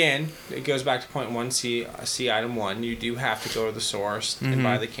and again, it goes back to point 1, see item 1. You do have to go to the source and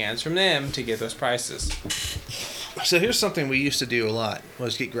buy the cans from them to get those prices. So here's something we used to do a lot,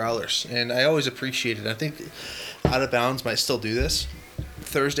 was get growlers. And I always appreciated it. I think Out of Bounds might still do this.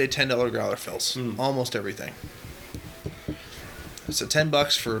 Thursday $10 growler fills. Almost everything. So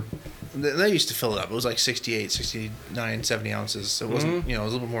 $10 for. They used to fill it up. It was like 68, 69, 70 ounces. So it wasn't, it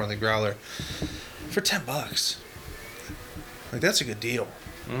was a little bit more than the growler. For $10. Like, that's a good deal.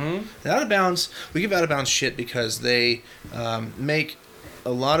 Mm-hmm. Out of Bounds, we give Out of Bounds shit because they make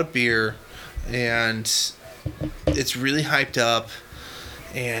a lot of beer, and it's really hyped up,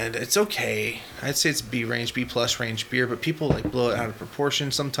 and it's okay. I'd say it's B plus range beer, but people like blow it out of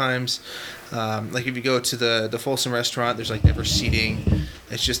proportion sometimes. Like if you go to the Folsom restaurant, there's like never seating.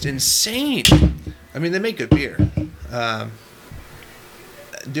 It's just insane. I mean, they make good beer.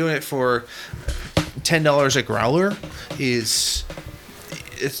 Doing it for $10 a growler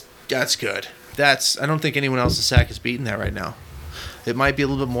that's good. I don't think anyone else's sack is beating that right now. It might be a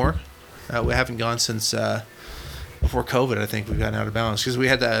little bit more. We haven't gone since before COVID. I think we've gotten Out of Bounds because we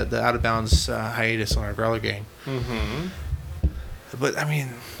had the Out of Bounds hiatus on our growler gang. Mm-hmm. But I mean,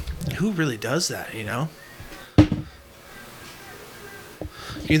 who really does that? You know? Can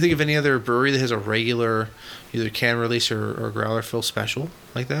you think of any other brewery that has a regular either can release or growler fill special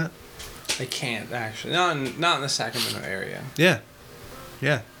like that? I can't actually. Not in the Sacramento area. Yeah.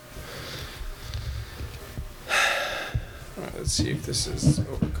 All right, let's see if this is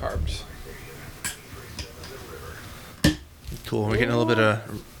overcarbed. Cool. We're getting a little bit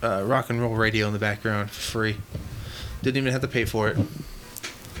of rock and roll radio in the background for free. Didn't even have to pay for it.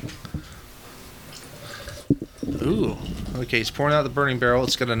 Ooh. Okay, he's pouring out the Burning Barrel.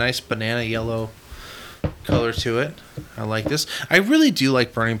 It's got a nice banana yellow color to it. I like this. I really do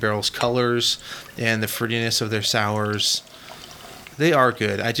like Burning Barrel's colors and the fruitiness of their sours. They are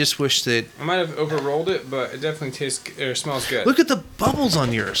good. I just wish that... I might have overrolled it, but it definitely smells good. Look at the bubbles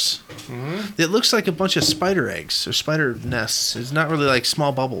on yours. Mm-hmm. It looks like a bunch of spider eggs or spider nests. It's not really like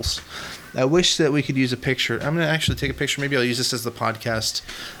small bubbles. I wish that we could use a picture. I'm going to actually take a picture. Maybe I'll use this as the podcast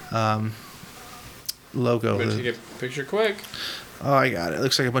logo. Take a picture quick. Oh, I got it. It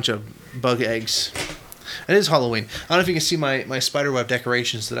looks like a bunch of bug eggs. It is Halloween. I don't know if you can see my spiderweb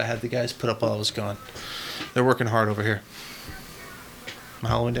decorations that I had the guys put up while I was gone. They're working hard over here. My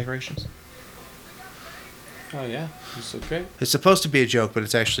Halloween decorations. Oh yeah, these look great. It's supposed to be a joke, but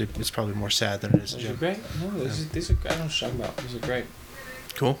it's probably more sad than it is a joke. These are great. No, these are. I don't know what you're talking about. These are great.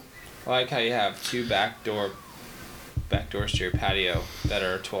 Cool. I like how you have two back doors to your patio that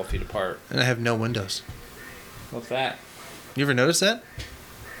are 12 feet apart. And I have no windows. What's that? You ever notice that?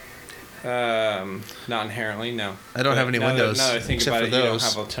 Not inherently, no. I don't have any windows. Now that I think about it, you don't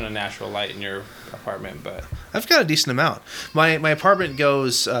have a ton of natural light in your apartment, but I've got a decent amount. My apartment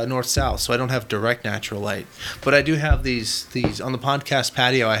goes north-south, so I don't have direct natural light. But I do have these on the podcast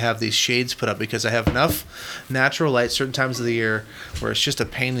patio. I have these shades put up because I have enough natural light certain times of the year where it's just a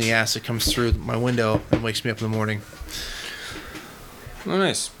pain in the ass that comes through my window and wakes me up in the morning. Oh,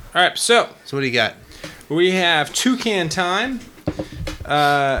 nice. All right, so what do you got? We have Toucan Time,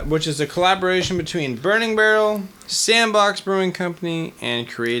 which is a collaboration between Burning Barrel, Sandbox Brewing Company, and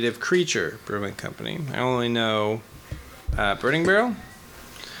Creative Creature Brewing Company. I only know Burning Barrel.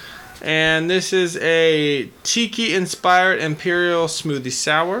 And this is a tiki-inspired imperial smoothie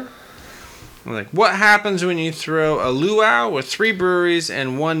sour. Like, what happens when you throw a luau with 3 breweries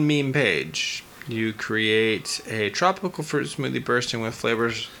and 1 meme page? You create a tropical fruit smoothie bursting with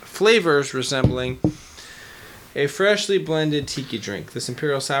flavors resembling a freshly blended tiki drink. This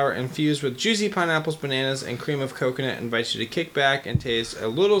imperial sour infused with juicy pineapples, bananas, and cream of coconut invites you to kick back and taste a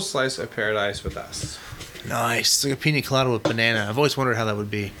little slice of paradise with us. Nice. It's like a pina colada with banana. I've always wondered how that would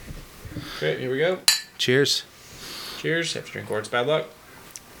be. Great, here we go. Cheers. Cheers. Have to drink or it's bad luck.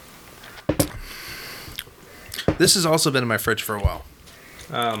 This has also been in my fridge for a while.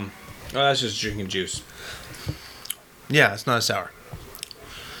 Oh, that's just drinking juice. Yeah, it's not a sour.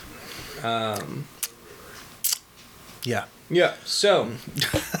 Yeah. Yeah, so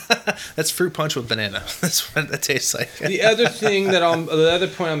that's fruit punch with banana. That's what that tastes like. the other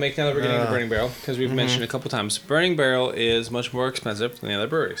point I'll make now that we're getting to Burning Barrel, because we've mentioned it a couple times, Burning Barrel is much more expensive than the other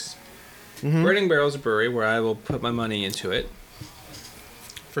breweries. Mm-hmm. Burning Barrel is a brewery where I will put my money into it.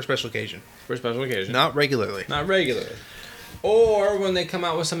 For special occasion. Not regularly. Or when they come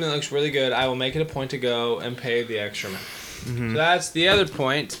out with something that looks really good, I will make it a point to go and pay the extra money. Mm-hmm. So that's the other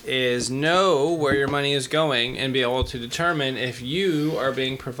point, is know where your money is going and be able to determine if you are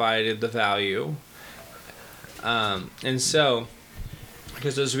being provided the value. And so,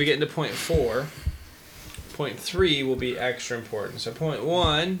 because as we get into point 4, point 3 will be extra important. So point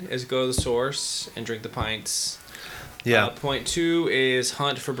 1 is go to the source and drink the pints. Yeah. Point 2 is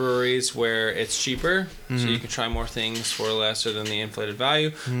hunt for breweries where it's cheaper, Mm-hmm. so you can try more things for lesser than the inflated value.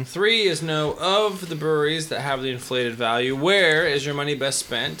 3 is know of the breweries that have the inflated value. Where is your money best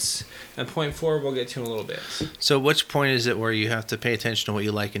spent? And point 4 we'll get to in a little bit. So which point is it where you have to pay attention to what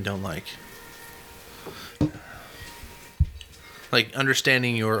you like and don't like? Like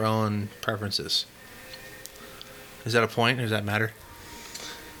understanding your own preferences. Is that a point, or does that matter?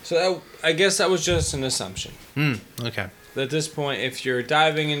 So I guess that was just an assumption. Okay. At this point, if you're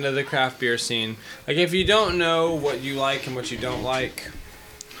diving into the craft beer scene, like if you don't know what you like and what you don't like,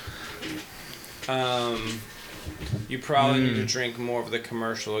 you probably need to drink more of the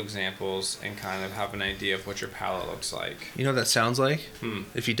commercial examples and kind of have an idea of what your palate looks like. You know what that sounds like?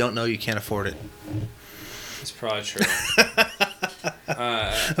 If you don't know, you can't afford it. It's probably true.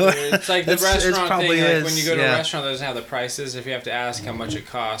 It's like the restaurant thing. Like when you go to a restaurant that doesn't have the prices, if you have to ask how much it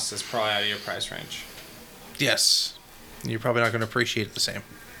costs, it's probably out of your price range. Yes. You're probably not going to appreciate it the same.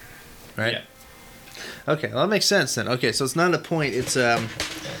 Right? Yeah. Okay, well, that makes sense then. Okay, so it's not a point. It's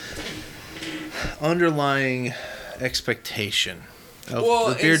underlying expectation of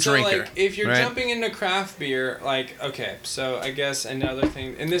the beer drinker. Like, if you're jumping into craft beer, like, okay, so I guess another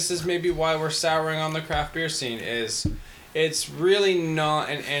thing, and this is maybe why we're souring on the craft beer scene, is it's really not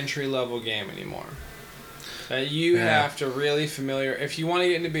an entry-level game anymore. You have to really if you want to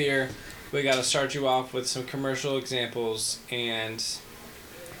get into beer, we got to start you off with some commercial examples and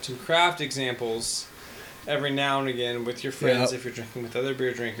some craft examples every now and again with your friends if you're drinking with other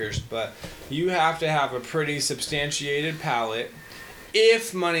beer drinkers. But you have to have a pretty substantiated palate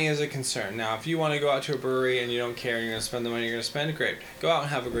if money is a concern. Now, if you want to go out to a brewery and you don't care and you're going to spend the money you're going to spend, great. Go out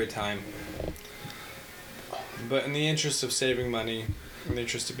and have a great time. But in the interest of saving money, in the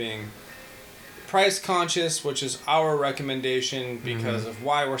interest of being price conscious, which is our recommendation because of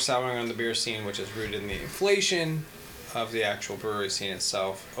why we're souring on the beer scene, which is rooted in the inflation of the actual brewery scene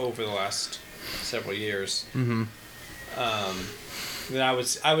itself over the last several years. Then I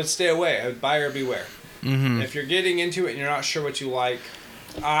would stay away. I would buyer beware. If you're getting into it and you're not sure what you like,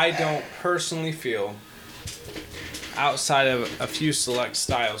 I don't personally feel, outside of a few select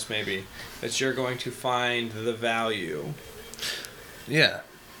styles maybe, that you're going to find the value. Yeah.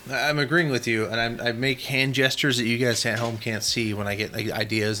 I'm agreeing with you, and I make hand gestures that you guys at home can't see when I get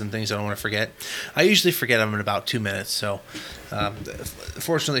ideas and things I don't want to forget. I usually forget them in about 2 minutes, so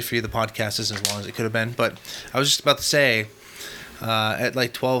fortunately for you, the podcast isn't as long as it could have been. But I was just about to say, at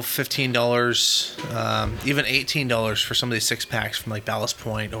like $12, $15, even $18 for some of these 6-packs from like Ballast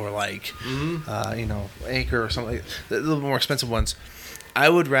Point or like, Anchor or something, like the little more expensive ones. I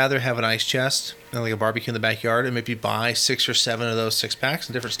would rather have an ice chest and like a barbecue in the backyard and maybe buy 6 or 7 of those 6-packs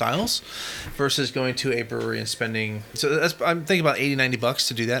in different styles versus going to a brewery and spending. So I'm thinking about $80-$90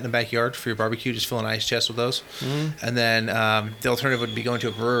 to do that in the backyard for your barbecue. Just fill an ice chest with those. And then the alternative would be going to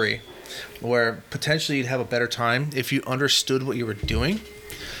a brewery where potentially you'd have a better time if you understood what you were doing,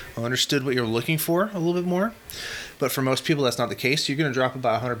 understood what you were looking for a little bit more. But for most people, that's not the case. You're going to drop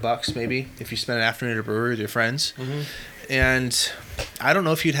about $100 maybe if you spend an afternoon at a brewery with your friends. And I don't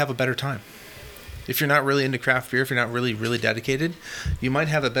know if you'd have a better time. If you're not really into craft beer, if you're not really, really dedicated, you might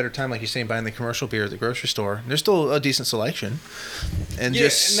have a better time, like you're saying, buying the commercial beer at the grocery store. There's still a decent selection. And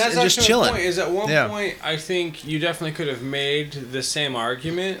just chilling. The point is at one point, I think you definitely could have made the same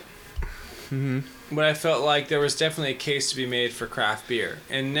argument. But I felt like there was definitely a case to be made for craft beer.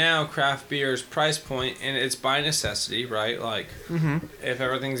 And now craft beer's price point, and it's by necessity, right? Like, if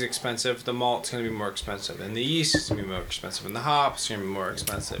everything's expensive, the malt's going to be more expensive, and the yeast is going to be more expensive, and the hops are going to be more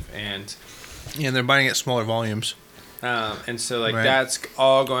expensive. And they're buying it smaller volumes. And so, like, that's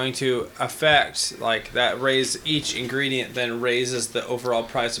all going to affect, like, that each ingredient then raises the overall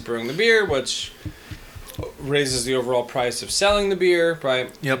price of brewing the beer, which raises the overall price of selling the beer, right?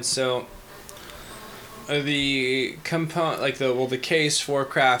 And so the the case for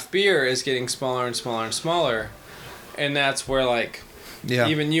craft beer is getting smaller and smaller and smaller, and that's where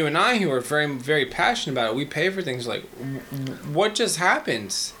even you and I, who are very, very passionate about it, we pay for things like, what just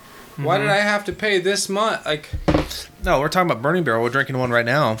happened? Why did I have to pay this much? No, we're talking about Burning Barrel. We're drinking one right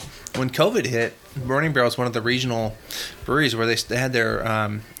now. When COVID hit, Burning Barrel is one of the regional breweries where they had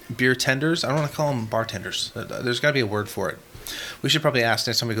their beer tenders. I don't want to call them bartenders. There's got to be a word for it. We should probably ask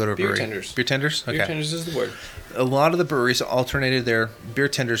next time we go to a brewery. Beer tenders? Okay. Beer tenders is the word. A lot of the breweries alternated their beer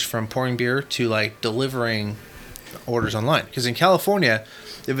tenders from pouring beer to like delivering orders online. Because in California,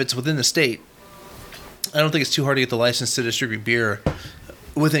 if it's within the state, I don't think it's too hard to get the license to distribute beer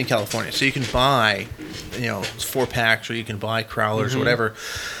within California. So you can buy, 4-packs or you can buy crowlers or whatever.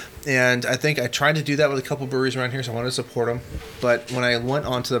 And I think I tried to do that with a couple breweries around here, so I wanted to support them. But when I went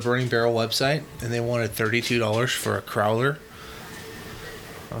onto the Burning Barrel website and they wanted $32 for a crowler,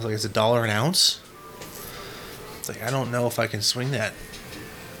 I was like, it's $1 an ounce? It's like, I don't know if I can swing that.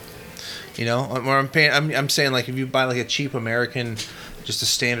 You know, where I'm saying, like, if you buy like a cheap American, just a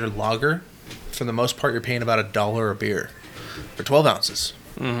standard lager, for the most part, you're paying about $1 a beer for 12 ounces.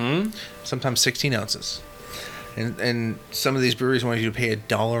 Mm-hmm. Sometimes 16 ounces. And some of these breweries want you to pay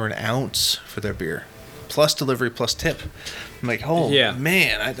 $1 an ounce for their beer, plus delivery, plus tip. I'm like, oh yeah,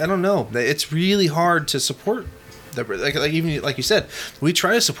 man, I don't know. It's really hard to support. Like even like you said, we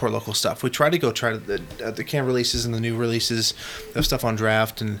try to support local stuff. We try to go the can releases and the new releases of stuff on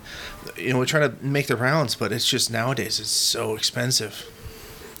draft, and you know, we try to make the rounds. But it's just nowadays it's so expensive.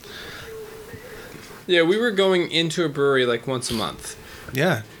 Yeah, we were going into a brewery like once a month.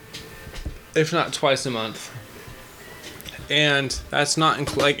 Yeah, if not twice a month. And that's not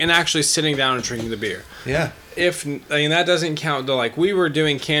and actually sitting down and drinking the beer. Yeah. That doesn't count though. Like, we were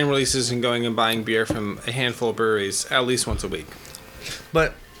doing can releases and going and buying beer from a handful of breweries at least once a week.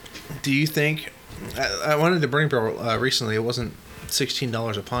 But do you think I wanted to Burning Barrel recently? It wasn't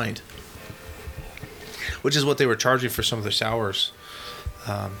 $16 a pint, which is what they were charging for some of their sours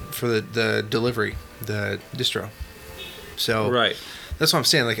for the delivery, the distro. So right. That's what I'm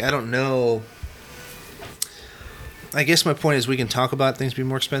saying. Like, I don't know. I guess my point is we can talk about things being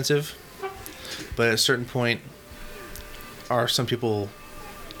more expensive, but at a certain point, are some people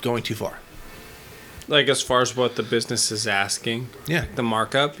going too far? Like, as far as what the business is asking? Yeah. The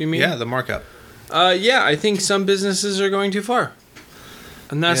markup, you mean? Yeah, the markup. Yeah, I think some businesses are going too far.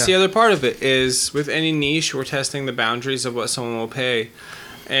 And that's the other part of it, is with any niche, we're testing the boundaries of what someone will pay.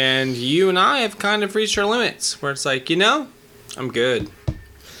 And you and I have kind of reached our limits, where it's like, I'm good.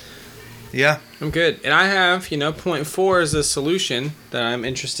 Yeah. I'm good. And I have, 0.4 as a solution that I'm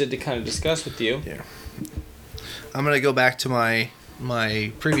interested to kind of discuss with you. Yeah. I'm going to go back to my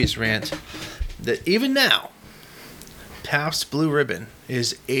previous rant that even now, Pabst Blue Ribbon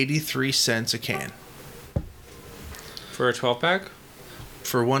is 83 cents a can. For a 12-pack?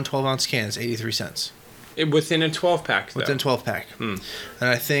 For one 12-ounce can, it's 83 cents. Within a 12-pack, though. Within 12-pack. And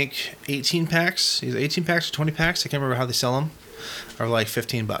I think 18 packs, either 18 packs or 20 packs, I can't remember how they sell them, are like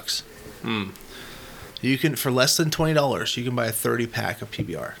 $15. You can, for less than $20, you can buy a 30-pack of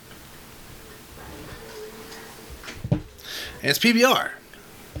PBR. And it's PBR.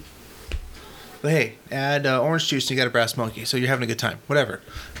 But hey, add orange juice and you got a brass monkey, so you're having a good time. Whatever,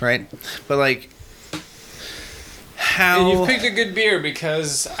 right? But like, how... And you've picked a good beer,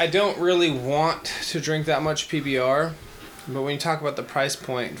 because I don't really want to drink that much PBR. But when you talk about the price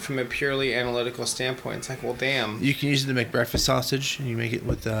point from a purely analytical standpoint, it's like, well, damn. You can use it to make breakfast sausage. You make it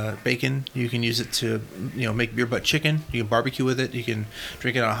with bacon. You can use it to, make beer butt chicken. You can barbecue with it. You can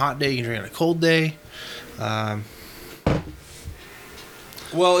drink it on a hot day. You can drink it on a cold day.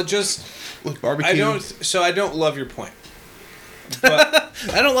 Well, it just... With barbecue. I don't love your point. But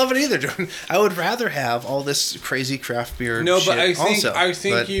I don't love it either, Jordan. I would rather have all this crazy craft beer. No, shit but I think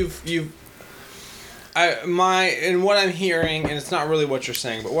also, you've what I'm hearing, and it's not really what you're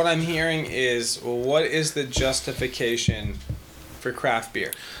saying, but what I'm hearing is, well, what is the justification for craft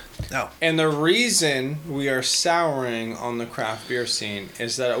beer? No. And the reason we are souring on the craft beer scene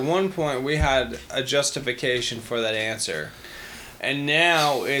is that at one point we had a justification for that answer, and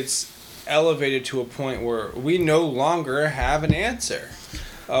now it's elevated to a point where we no longer have an answer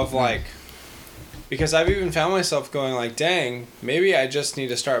of like, because I've even found myself going like, dang, maybe I just need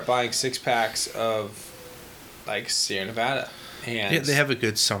to start buying 6-packs of like Sierra Nevada. And yeah, they have a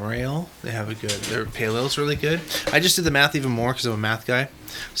good summer ale. Their pale ale's really good. I just did the math even more because I'm a math guy.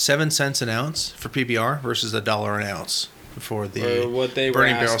 7 cents an ounce for PBR versus $1 an ounce for the what they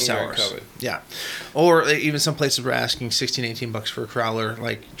Burning were Barrel sours. Yeah, or even some places were asking $16-18 for a crowler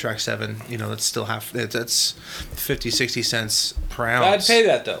like Track 7. That's still that's 50-60 cents per ounce. I'd pay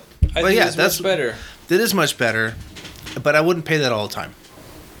that though. I think that's much better. That is much better, but I wouldn't pay that all the time.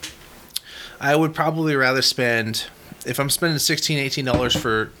 I would probably rather spend, if I'm spending $16-18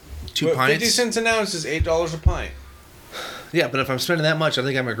 for 2 pints. 50 cents an ounce is $8 a pint. Yeah, but if I'm spending that much, I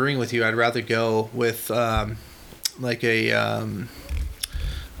think I'm agreeing with you. I'd rather go with like a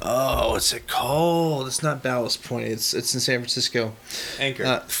what's it called? It's not Ballast Point. It's in San Francisco.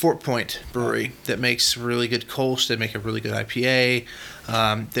 Anchor. Fort Point Brewery that makes really good Kolsch. They make a really good IPA.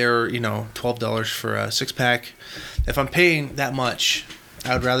 They're $12 for a 6-pack. If I'm paying that much,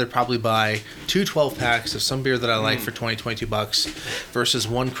 I would rather probably buy 2 12-packs of some beer that I like for $22 versus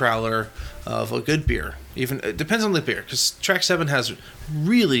one crowler of a good beer. Even it depends on the beer, because Track 7 has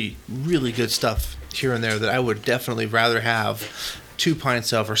really, really good stuff here and there that I would definitely rather have 2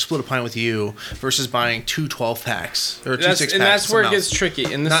 pints of or split a pint with you versus buying 2 12-packs or 2 6-packs. And that's where it gets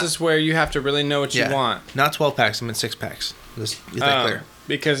tricky. And this is where you have to really know what you want. Not 12-packs, I mean 6-packs. Just get that clear.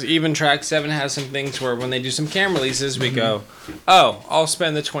 Because even Track 7 has some things where when they do some can releases, we go, oh, I'll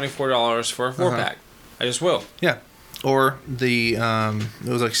spend the $24 for a 4-pack. I just will. Yeah. Or it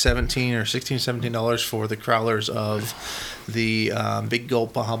was like $17 or $16, $17 for the crowlers of the Big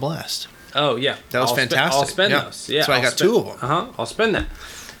Gulp Baja Blast. Oh, yeah. That was fantastic. I'll spend those. Yeah. So I got 2 of them. I'll spend that.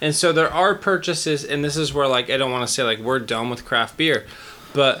 And so there are purchases, and this is where, like, I don't want to say, like, we're done with craft beer,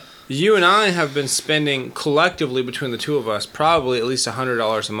 but you and I have been spending collectively between the two of us probably at least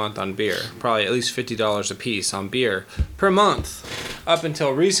 $100 a month on beer. Probably at least $50 a piece on beer per month. Up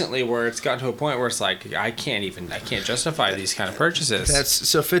until recently, where it's gotten to a point where it's like I can't justify these kind of purchases. That's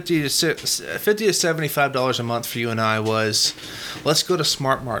so $50 to $75 a month for you and I was, let's go to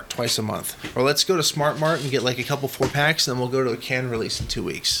Smart Mart twice a month, or let's go to Smart Mart and get like a couple 4-packs, and then we'll go to a can release in 2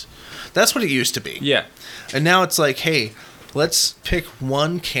 weeks. That's what it used to be. Yeah. And now it's like, hey, let's pick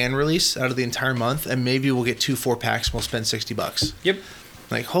one can release out of the entire month, and maybe we'll get 2 4-packs and we'll spend $60. Yep.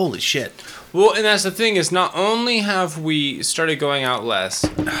 Like, holy shit. Well, and that's the thing is not only have we started going out less,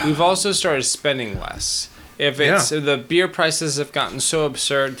 we've also started spending less. If it's the beer prices have gotten so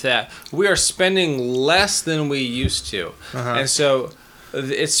absurd that we are spending less than we used to. And so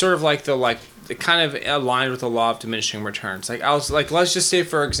it's sort of like kind of aligned with the law of diminishing returns. Let's just say,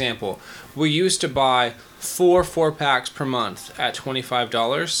 for example, we used to buy 4 4-packs per month at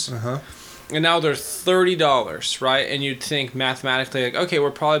 $25. And now they're $30, right? And you'd think mathematically, like, okay,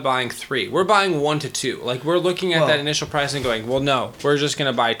 we're probably buying 3. We're buying 1 to 2. Like, we're looking at that initial price and going, well, no, we're just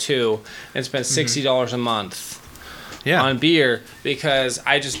going to buy 2 and spend $60 a month on beer because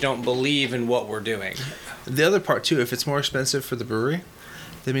I just don't believe in what we're doing. The other part, too, if it's more expensive for the brewery,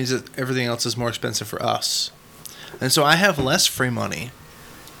 that means that everything else is more expensive for us. And so I have less free money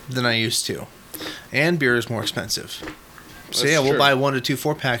than I used to. And beer is more expensive. So, we'll buy 1 to 2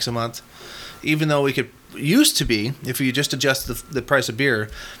 4-packs a month. Even though we could used to be, if you just adjust the price of beer,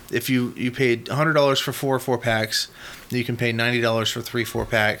 if you paid $100 for 4 4-packs, you can pay $90 for 3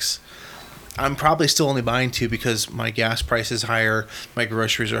 4-packs. I'm probably still only buying 2 because my gas price is higher, my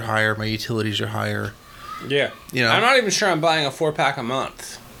groceries are higher, my utilities are higher. Yeah. You know, I'm not even sure I'm buying a 4-pack a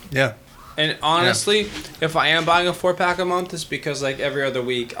month. Yeah. And honestly, if I am buying a 4-pack a month, it's because like every other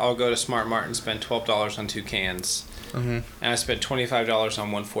week I'll go to Smart Mart and spend $12 on 2 cans. And I spent $25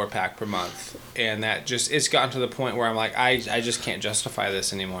 on 1 4-pack per month, and that it's gotten to the point where I'm like, I just can't justify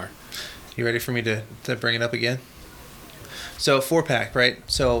this anymore. You ready for me to bring it up again? So 4-pack, right?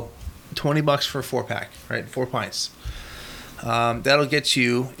 So $20 for a 4-pack, right? 4 pints. That'll get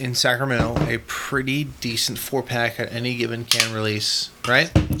you in Sacramento a pretty decent 4-pack at any given can release, right?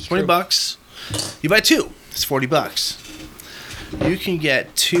 $20. You buy 2, it's $40. You can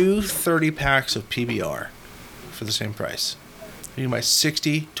get 2 30-packs of PBR for the same price. You can buy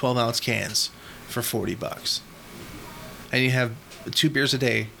 60 12-ounce cans for $40. And you have 2 beers a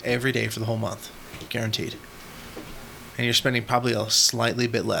day, every day for the whole month. Guaranteed. And you're spending probably a slightly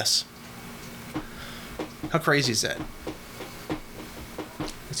bit less. How crazy is that?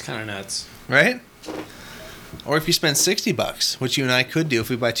 It's kind of nuts. Right? Or if you spend $60, which you and I could do if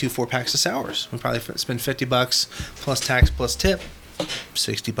we buy 2 4-packs of sours. We'd probably spend $50 plus tax plus tip.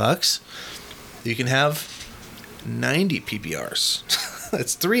 $60. You can have 90 PBRs.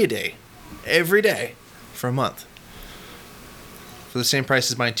 That's 3 a day. Every day. For a month. For the same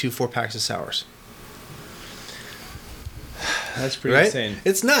price as buying 2 4-packs of sours. That's pretty insane.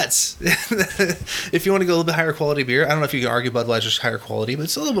 It's nuts. If you want to go a little bit higher quality beer, I don't know if you can argue Budweiser's higher quality, but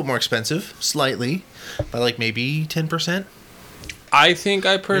it's a little bit more expensive. Slightly. By like maybe 10%. I think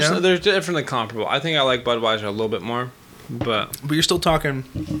I personally... They're definitely comparable. I think I like Budweiser a little bit more. But you're still talking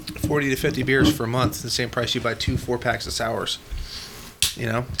 40 to 50 beers for a month, the same price you buy 2 4-packs of sours. You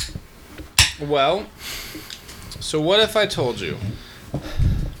know? Well, so what if I told you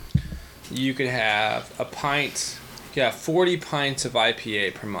you could have a pint, you could have 40 pints of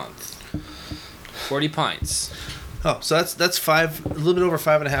IPA per month. 40 pints. Oh, so that's a little bit over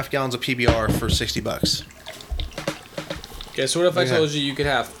 5.5 gallons of PBR for $60. Okay, so what if I told you could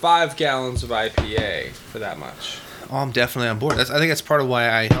have 5 gallons of IPA for that much? Oh, I'm definitely on board. I think that's part of why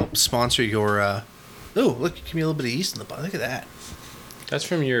I help sponsor your... Oh, look, give me a little bit of yeast in the bottom. Look at that. That's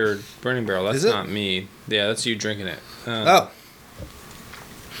from your Burning Barrel. That's not me. Yeah, that's you drinking it. Oh.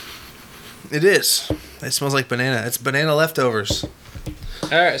 It is. It smells like banana. It's banana leftovers.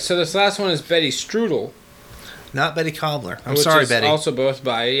 right, so this last one is Betty Strudel. Not Betty Cobbler. I'm sorry, Betty. Also both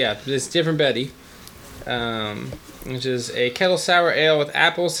by, it's different Betty. Which is a kettle sour ale with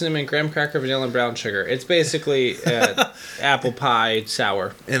apple, cinnamon, graham cracker, vanilla, and brown sugar. It's basically apple pie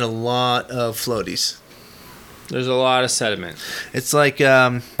sour. And a lot of floaties. There's a lot of sediment. It's like,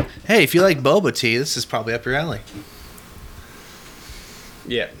 hey, if you like boba tea, this is probably up your alley.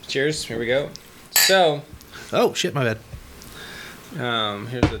 Yeah. Cheers. Here we go. So. Oh, shit, my bad.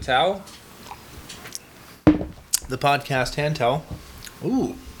 Here's the towel. The podcast hand towel.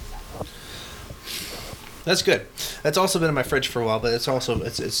 Ooh. That's good. That's also been in my fridge for a while, but it's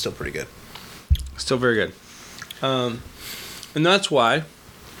still pretty good. Still very good. And that's why,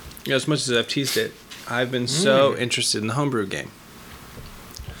 as much as I've teased it, I've been so interested in the homebrew game.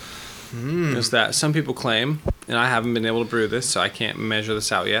 Is that some people claim, and I haven't been able to brew this, so I can't measure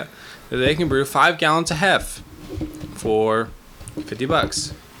this out yet, that they can brew 5 gallons of hef for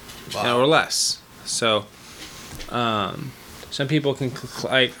 $50 or less. So, some people can,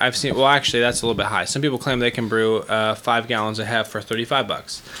 like, I've seen, well, actually, that's a little bit high. Some people claim they can brew 5 gallons of hef for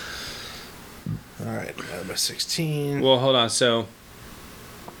 $35. All right, divided by 16. Well, hold on. So,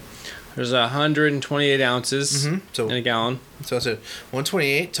 there's 128 ounces in a gallon. So it's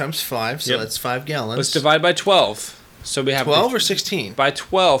 128 times 5, so that's 5 gallons. Let's divide by 12. So we have 12 or 16? By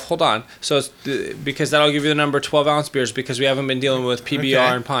 12. Hold on. So it's because that'll give you the number 12-ounce beers because we haven't been dealing with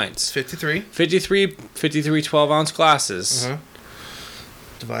PBR and pints. 53. 53 12-ounce glasses.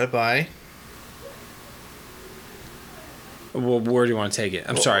 Divided by... Well, where do you want to take it?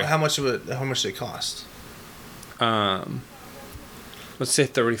 I'm sorry. How much did it cost? Let's say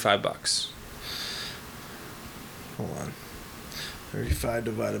 $35. Hold on. 35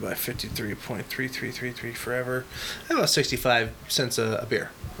 divided by 53.3333 forever. About 65 cents a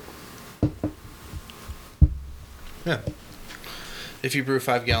beer. Yeah. If you brew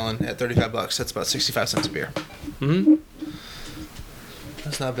 5 gallon at $35, that's about 65 cents a beer.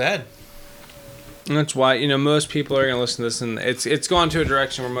 That's not bad. And that's why, most people are going to listen to this, and it's gone to a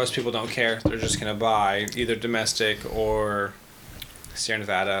direction where most people don't care. They're just going to buy either domestic or Sierra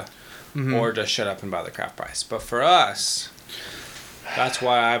Nevada, or just shut up and buy the craft price. But for us, that's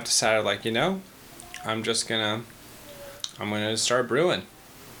why I've decided, I'm going to start brewing.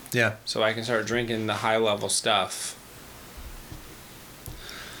 Yeah. So I can start drinking the high level stuff.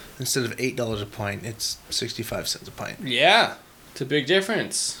 Instead of $8 a pint, it's 65 cents a pint. Yeah. It's a big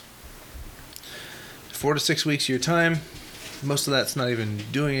difference. 4 to 6 weeks of your time. Most of that's not even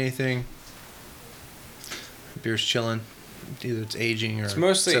doing anything. Beer's chilling. Either it's aging or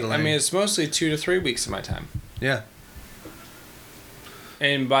settling. It's mostly 2 to 3 weeks of my time. Yeah.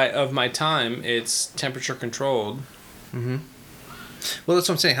 And of my time, it's temperature controlled. Well, that's what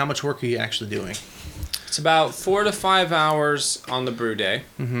I'm saying. How much work are you actually doing? It's about 4 to 5 hours on the brew day.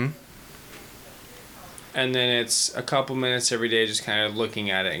 And then it's a couple minutes every day just kind of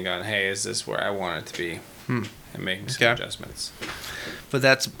looking at it and going, hey, is this where I want it to be? And making some adjustments. But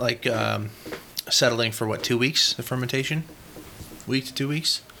that's like settling for, 2 weeks of fermentation? Week to 2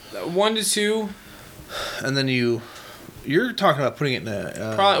 weeks? 1 to 2. And then you're talking about putting it in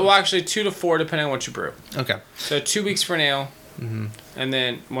a... Probably, actually 2 to 4 depending on what you brew. Okay. So 2 weeks for an ale. And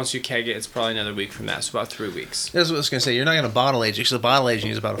then once you keg it, it's probably another week from that. So about 3 weeks. That's what I was going to say. You're not going to bottle age it. So bottle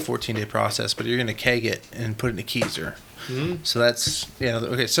aging is about a 14-day process, but you're going to keg it and put it in a keezer. So that's...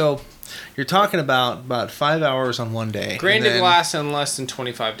 Okay, so you're talking about 5 hours on one day. Grain to glass in less than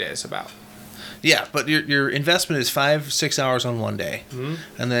 25 days about. Yeah, but your investment is 5-6 hours on one day.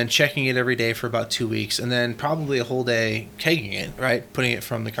 And then checking it every day for about 2 weeks. And then probably a whole day kegging it, right? Putting it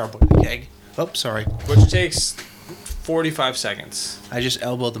from the cardboard to the keg. Oh, sorry. Which takes 45 seconds. I just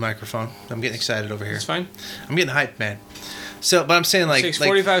elbowed the microphone. I'm getting excited over here. It's fine. I'm getting hyped, man. So, but I'm saying it takes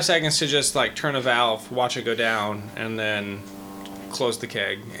 45 seconds to just turn a valve, watch it go down, and then close the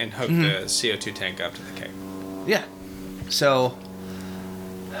keg and hook the CO2 tank up to the keg. Yeah. So,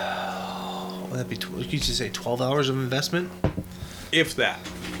 would that be? You could say 12 hours of investment, if that.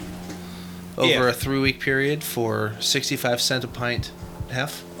 Over a 3-week period for 65 cents a pint,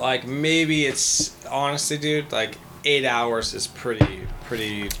 hef. Maybe it's honestly, dude. 8 hours is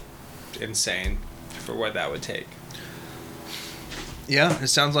pretty insane for what that would take. Yeah, it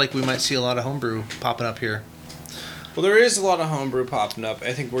sounds like we might see a lot of homebrew popping up here. Well, there is a lot of homebrew popping up.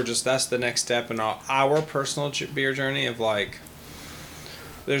 I think that's the next step in our personal beer journey of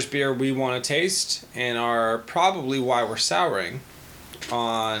there's beer we want to taste and are probably why we're souring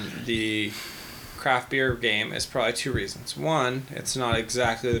on the craft beer game is probably 2 reasons. 1, it's not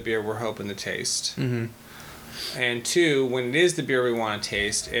exactly the beer we're hoping to taste. And 2, when it is the beer we want to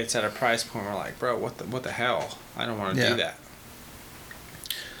taste, it's at a price point where we're like, bro, what the hell? I don't want to do that.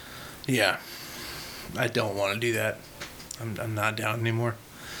 Yeah. I don't want to do that. I'm not down anymore.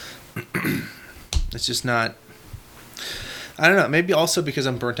 It's just not... I don't know. Maybe also because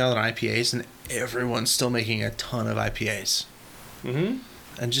I'm burnt out on IPAs and everyone's still making a ton of IPAs. Mm-hmm.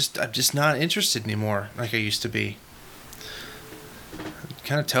 I'm just not interested anymore like I used to be.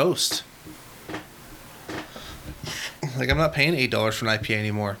 Kind of toast. Like, I'm not paying $8 for an IPA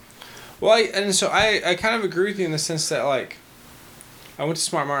anymore. Well, I kind of agree with you in the sense that, like, I went to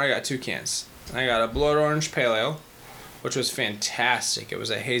Smart Mart, I got 2 cans. I got a Blood Orange Pale Ale, which was fantastic. It was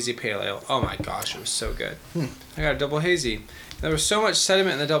a hazy pale ale. Oh my gosh, it was so good. I got a double hazy. There was so much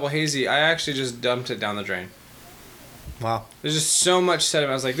sediment in the double hazy, I actually just dumped it down the drain. Wow. There's just so much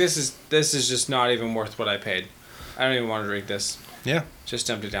sediment. I was like, this is just not even worth what I paid. I don't even want to drink this. Yeah. Just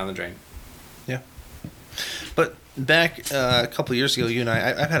dumped it down the drain. Yeah. But back a couple of years ago, you and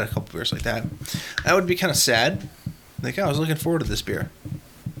I've had a couple of beers like that. I would be kind of sad. Like, I was looking forward to this beer.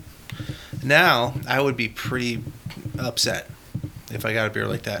 Now, I would be pretty upset if I got a beer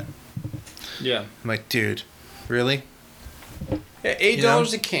like that. Yeah. I'm like, dude, really? Yeah,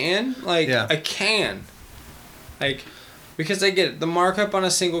 $8 a can? Like, a can. Like, because I get it. The markup on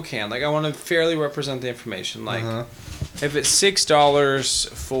a single can. Like, I want to fairly represent the information. Like, if it's $6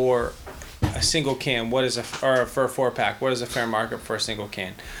 for a single can, for a 4-pack, what is a fair markup for a single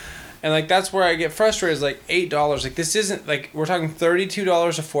can? And, like, that's where I get frustrated is, like, $8. Like, this isn't, like, we're talking $32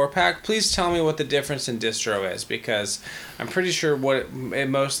 a 4-pack. Please tell me what the difference in distro is, because I'm pretty sure what it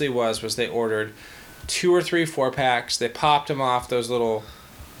mostly was they ordered 2 or 3 4-packs. They popped them off those little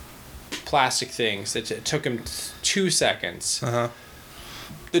plastic things. It took them 2 seconds.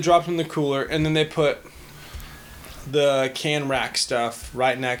 They dropped them in the cooler, and then they put the can rack stuff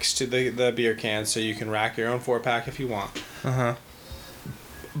right next to the beer can, so you can rack your own 4-pack if you want.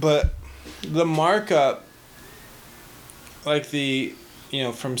 But the markup, like from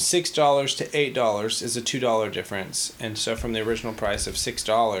 $6 to $8 is a $2 difference. And so from the original price of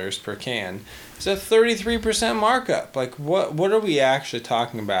 $6 per can, it's a 33% markup. Like, what are we actually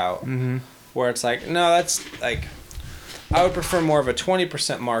talking about? Where it's like, no, that's like, I would prefer more of a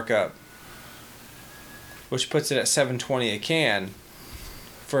 20% markup, which puts it at $7.20 a can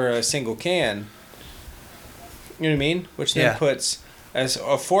for a single can. You know what I mean? Which then puts as a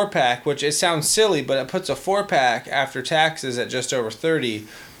 4-pack, which it sounds silly, but it puts a 4-pack after taxes at just over $30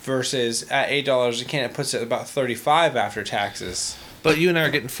 versus at $8 a can, it puts it about $35 after taxes. But you and I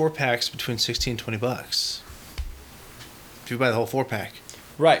are getting 4-packs between $16 and $20 if you buy the whole 4-pack.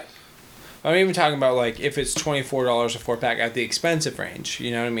 Right. I'm even talking about, like, if it's $24 a 4-pack at the expensive range.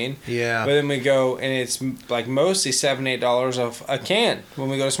 You know what I mean? Yeah. But then we go, and it's, like, mostly $7, $8 of a can when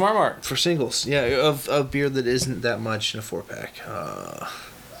we go to Smart Mart. For singles. Yeah, of beer that isn't that much in a 4-pack.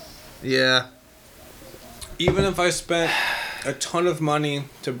 Yeah. Even if I spent a ton of money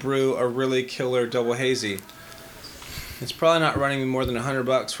to brew a really killer double hazy, it's probably not running me more than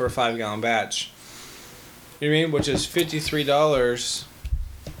 $100 for a 5-gallon batch. You know what I mean? Which is $53...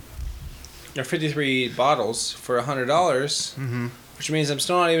 or 53 bottles for $100, which means I'm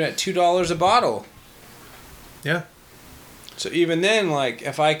still not even at $2 a bottle. Yeah. So even then, like,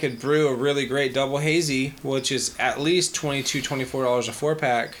 if I could brew a really great double hazy, which is at least $22, $24 a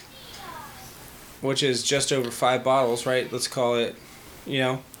 4-pack, which is just over 5 bottles, right? Let's call it,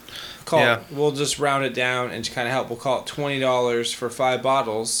 we'll just round it down and to kind of help. We'll call it $20 for 5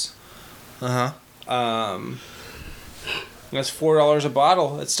 bottles. That's $4 a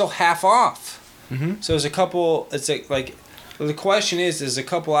bottle. It's still half off. So there's a couple. The question is a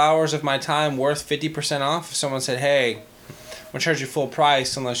couple hours of my time worth 50% off? If someone said, "Hey, I'm gonna charge you full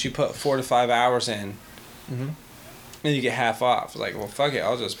price unless you put 4 to 5 hours in," and you get half off. Like, well, fuck it.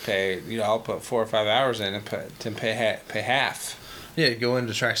 I'll just pay. I'll put 4 or 5 hours in and pay half. Yeah, go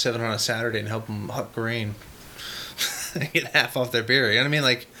into Track 7 on a Saturday and help them huck grain. Get half off their beer. You know what I mean?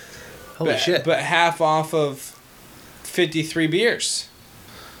 Like, holy shit. But half off of 53 beers.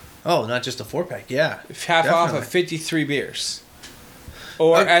 Oh, not just a 4-pack, yeah. Half off of 53 beers.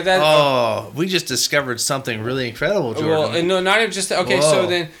 Or at that. Oh, we just discovered something really incredible, Jordan. Well, and no, not even just. Okay, Whoa. So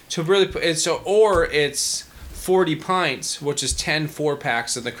then to really put it, or it's 40 pints, which is 10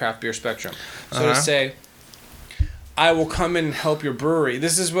 4-packs of the craft beer spectrum. So to say, I will come in and help your brewery.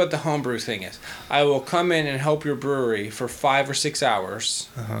 This is what the homebrew thing is. I will come in and help your brewery for 5 or 6 hours.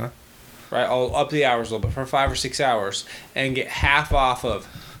 Right, I'll up the hours a little bit for 5 or 6 hours and get half off of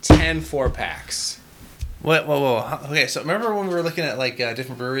 10 4-packs. Whoa. Okay, so remember when we were looking at like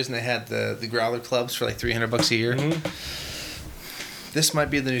different breweries and they had the growler clubs for like $300 a year? This might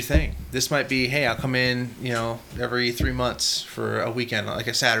be the new thing. This might be, hey, I'll come in, every 3 months for a weekend, like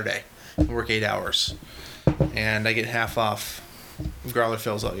a Saturday, and work 8 hours, and I get half off growler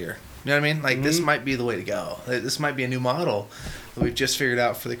fills all year. You know what I mean? Like, this might be the way to go. This might be a new model that we've just figured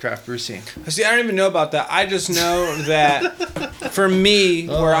out for the craft brew scene. See, I don't even know about that. I just know that for me,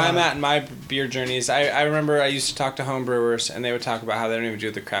 where I'm at in my beer journeys, I remember I used to talk to home brewers, and they would talk about how they don't even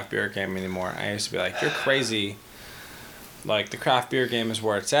do the craft beer game anymore. I used to be like, you're crazy. Like, the craft beer game is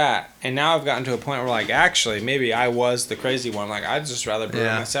where it's at. And now I've gotten to a point where, like, actually, maybe I was the crazy one. Like, I'd just rather brew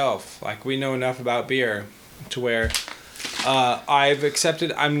it myself. Like, we know enough about beer to where... I've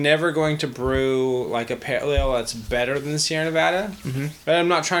accepted I'm never going to brew like a pale ale that's better than Sierra Nevada. Mm-hmm. But I'm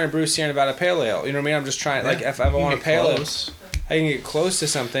not trying to brew Sierra Nevada pale ale. You know what I mean? I'm just trying, like, if I want a pale ale, I can get close to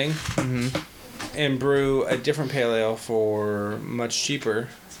something and brew a different pale ale for much cheaper.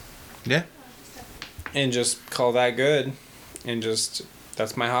 Yeah. And just call that good. And just,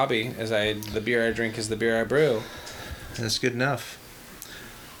 that's my hobby. The beer I drink is the beer I brew. That's good enough.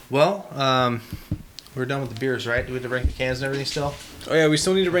 Well, we're done with the beers, right? Do we have to rank the cans and everything still? Oh, yeah, we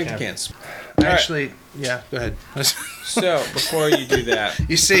still need to rank the cans. Actually, yeah, go ahead. So, before you do that...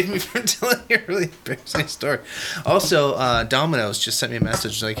 You saved me from telling your really embarrassing story. Also, Domino's just sent me a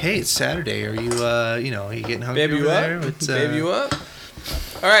message like, hey, it's Saturday. Are you, are you getting hungry over there? Babe you up?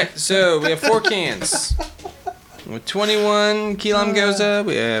 All right, so we have 4 cans. With 21 key lime goza,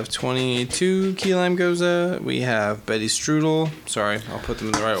 we have 22 key lime goza, we have Betty Strudel. Sorry, I'll put them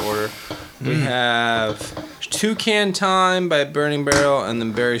in the right order. We have Toucan Time by Burning Barrel, and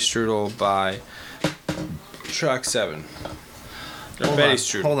then Berry Strudel by Track 7. Or Betty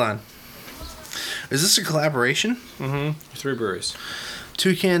Strudel. Hold on. Is this a collaboration? Mm-hmm. 3 breweries.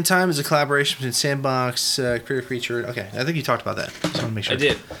 Toucan Time is a collaboration between Sandbox, Queer Creature. Okay, I think you talked about that. Just want to make sure. I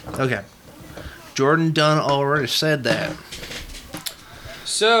did. Okay. Jordan Dunn already said that.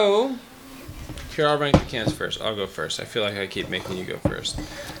 So, here, I'll rank the cans first. I'll go first. I feel like I keep making you go first.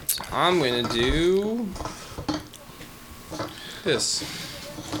 So I'm going to do this.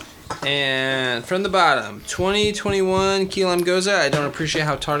 And from the bottom, 2021 Key Lime Goza. I don't appreciate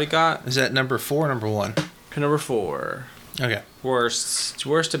how tart it got. Is that number 4 or number 1? Number 4. Okay. Worst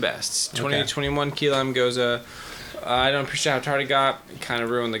to best. 2021 Key Lime Goza. I don't appreciate how tart it got. It kind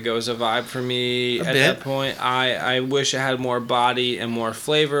of ruined the Goza vibe for me at that point. I wish it had more body and more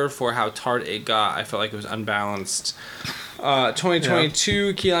flavor for how tart it got. I felt like it was unbalanced.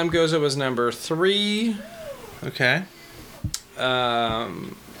 2022 Key Lime Goza was number 3. Okay.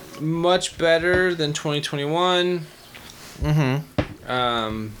 Much better than 2021.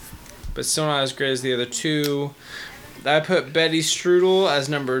 Mm-hmm. But still not as great as the other 2. I put Betty Strudel as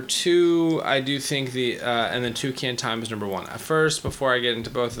number 2. I do think and then Toucan Time is number 1. At first, before I get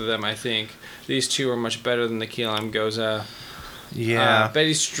into both of them, I think these 2 are much better than the Key Lime Goza. Yeah.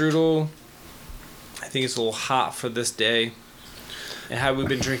 Betty Strudel, I think it's a little hot for this day. And had we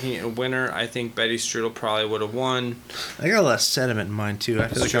been drinking it in winter, I think Betty Strudel probably would have won. I got a lot of sediment in mine too. I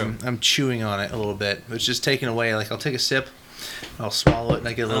feel like I'm chewing on it a little bit. It's just taken away. Like, I'll take a sip, I'll swallow it, and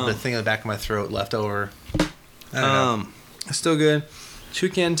I get a little bit of thing in the back of my throat left over. I don't know. Still good.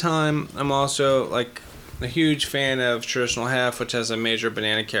 Toucan Time, I'm also like a huge fan of traditional hef, which has a major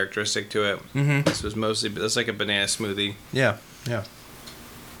banana characteristic to it. Mm-hmm. It's like a banana smoothie. Yeah.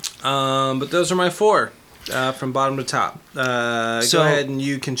 But those are my 4 from bottom to top. Go ahead and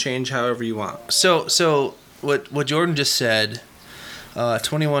you can change however you want. So what Jordan just said,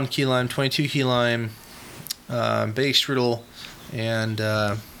 21 key lime, 22 key lime, Betty Strudel,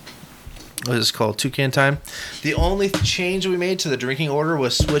 and what is it called? Toucan Time. The only change we made to the drinking order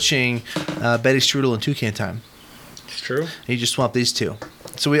was switching Betty Strudel and Toucan Time. It's true. And you just swap these 2.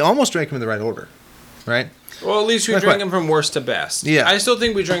 So we almost drank them in the right order, right? Well, at least we drank them from worst to best. Yeah. I still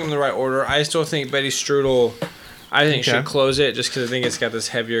think we drank them in the right order. I still think Betty Strudel, should close it just because I think it's got this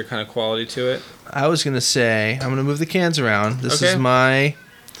heavier kind of quality to it. I was going to say, I'm going to move the cans around. This is I'm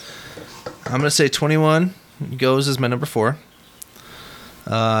going to say 21 goes as my number 4.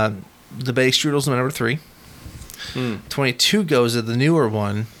 The Betty Strudel's my number 3. 22 goes as the newer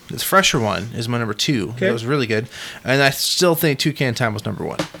one. The fresher one is my number 2. Okay. That was really good. And I still think Toucan Time was number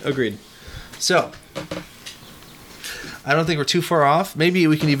 1. Agreed. So, I don't think we're too far off. Maybe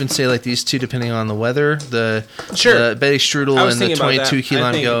we can even say like these 2 depending on the weather. The Betty Strudel and the 22 key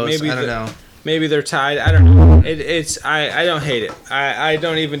lime goes. I don't know. Maybe they're tied. I don't know. I don't hate it. I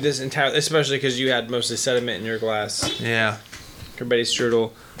don't even entirely, especially because you had mostly sediment in your glass. Yeah. For Betty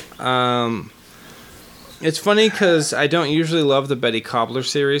Strudel. It's funny because I don't usually love the Betty Cobbler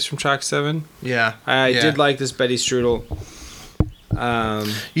series from Track 7. Yeah. I did like this Betty Strudel.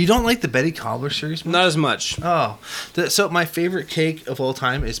 You don't like the Betty Cobbler series much? Not as much. Oh. So my favorite cake of all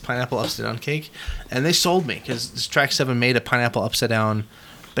time is pineapple upside down cake. And they sold me because Track 7 made a pineapple upside down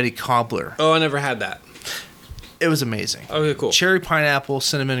Betty Cobbler. Oh, I never had that. It was amazing. Okay, cool. Cherry pineapple,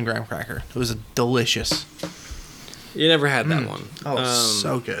 cinnamon, and graham cracker. It was delicious. You never had that one. Oh,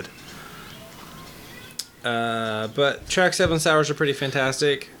 so good. But Track 7 sours are pretty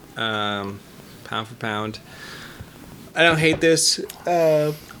fantastic. Pound for pound. I don't hate this.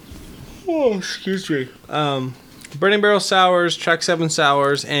 Excuse me. Burning Barrel Sours, Track 7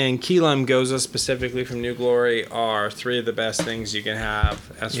 Sours, and Key Lime Goza specifically from New Glory are three of the best things you can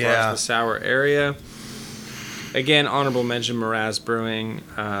have as far as the sour area. Again, honorable mention Miraz Brewing.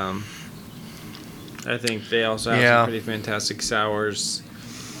 I think they also have some pretty fantastic sours.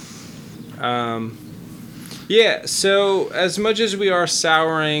 So as much as we are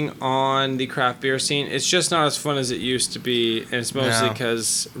souring on the craft beer scene, it's just not as fun as it used to be, and it's mostly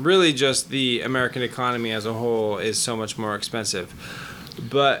because really just the American economy as a whole is so much more expensive.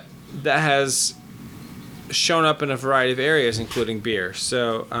 But that has shown up in a variety of areas, including beer.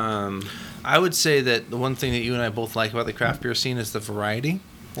 So I would say that the one thing that you and I both like about the craft beer scene is the variety.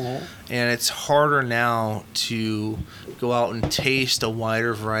 And it's harder now to go out and taste a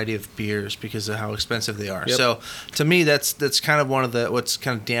wider variety of beers because of how expensive they are. Yep. So to me, that's kind of one of the what's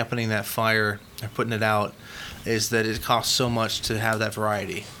kind of dampening that fire or putting it out is that it costs so much to have that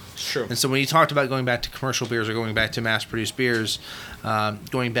variety. True. And so when you talked about going back to commercial beers or going back to mass-produced beers,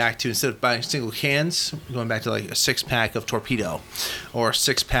 going back to, instead of buying single cans, going back to like a 6-pack of Torpedo or a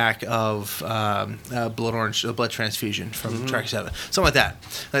 6-pack of blood transfusion from Track 7. Something like that.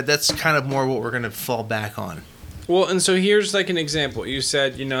 That's kind of more what we're going to fall back on. Well, and so here's like an example. You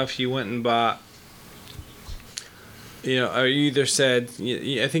said, if you went and bought, or you either said,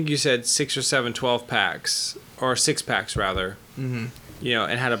 I think you said 6 or 7 12-packs, or 6-packs rather. Mm-hmm.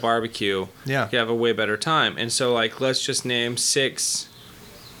 And had a barbecue, you have a way better time. And so, let's just name six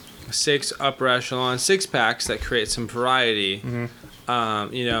upper echelon 6-packs that create some variety. Mm-hmm.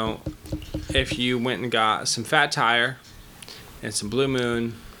 If you went and got some Fat Tire and some Blue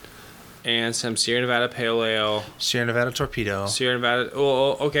Moon and some Sierra Nevada Pale Ale. Sierra Nevada Torpedo. Sierra Nevada,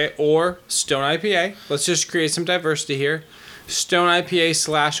 or Stone IPA. Let's just create some diversity here. Stone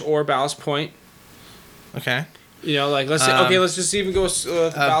IPA / or Ballast Point. Okay. Let's say, let's just even go with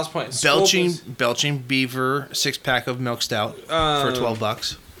Ballast Point. Belching Beaver 6-pack of milk stout for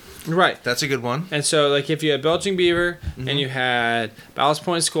 $12. Right. That's a good one. And so, if you had Belching Beaver, and you had Ballast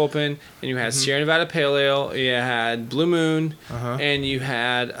Point Sculpin, and you had Sierra Nevada Pale Ale, you had Blue Moon, and you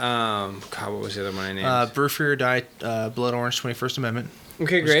had, what was the other one I named? Brew for Your Diet, Blood Orange 21st Amendment.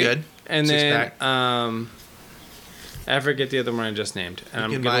 Okay, great. Good. And 6-pack. then, I forget the other one I just named.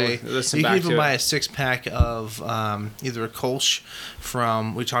 And you can even buy a 6-pack of either a Kolsch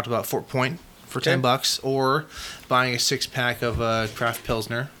from, we talked about Fort Point for $10, or buying a 6-pack of a craft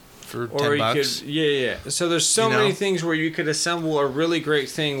Pilsner for $10. So there's so many things where you could assemble a really great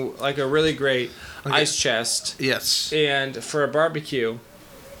thing, like a really great ice chest. Yes. And for a barbecue.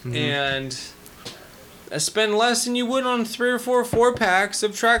 And spend less than you would on 3 or 4 4-packs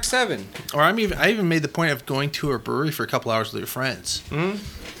of Track 7. Or I even made the point of going to a brewery for a couple hours with your friends.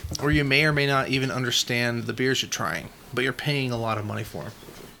 Mm-hmm. Or you may or may not even understand the beers you're trying, but you're paying a lot of money for them.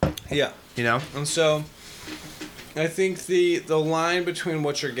 Yeah. And so I think the line between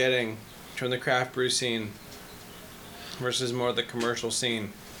what you're getting from the craft brew scene versus more the commercial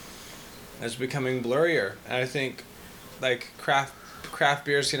scene is becoming blurrier. And I think craft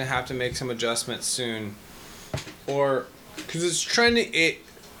beer is going to have to make some adjustments soon, or because it's trending.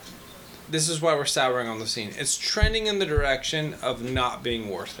 This is why we're souring on the scene. It's trending in the direction of not being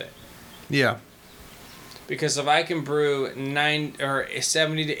worth it. Yeah. Because if I can brew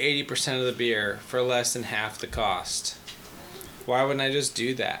 70 to 80% of the beer for less than half the cost, why wouldn't I just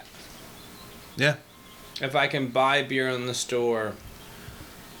do that? Yeah. If I can buy beer in the store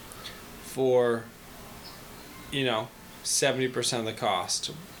for, 70% of the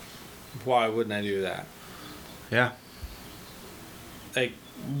cost, why wouldn't I do that? Yeah.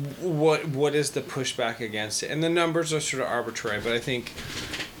 What is the pushback against it? And the numbers are sort of arbitrary, but I think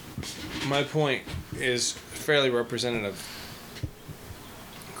my point is fairly representative.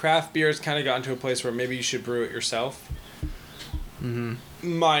 Craft beer has kind of gotten to a place where maybe you should brew it yourself. Mm-hmm.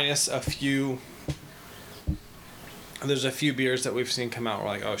 Minus a few. There's a few beers that we've seen come out. We're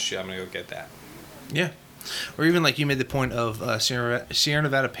like, oh shit, I'm gonna go get that. Yeah. Or even you made the point of Sierra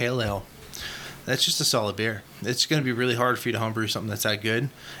Nevada Pale Ale. That's just a solid beer. It's going to be really hard for you to homebrew something that's that good.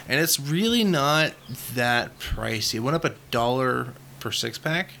 And it's really not that pricey. It went up $1 per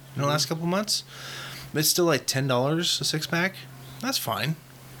 6-pack in the last couple months. But it's still $10 a 6-pack. That's fine.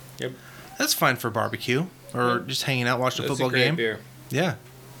 Yep. That's fine for barbecue or just hanging out watching a football game. Beer. Yeah.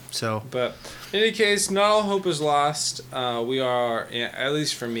 So. But in any case, not all hope is lost. We are, at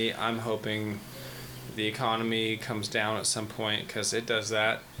least for me, I'm hoping the economy comes down at some point, because it does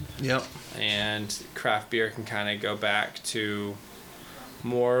that. Yep. And craft beer can kind of go back to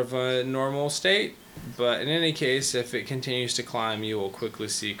more of a normal state. But in any case, if it continues to climb, you will quickly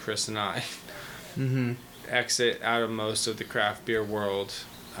see Chris and I exit out of most of the craft beer world.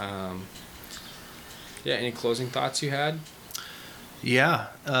 Any closing thoughts you had? Yeah.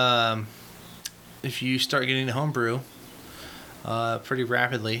 If you start getting to homebrew pretty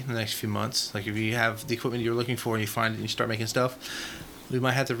rapidly in the next few months, like if you have the equipment you're looking for and you find it and you start making stuff, we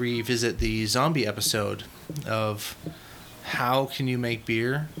might have to revisit the zombie episode of how can you make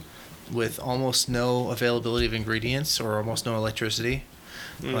beer with almost no availability of ingredients or almost no electricity.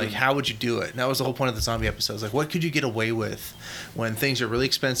 Like, how would you do it? And that was the whole point of the zombie episodes. Like, what could you get away with when things are really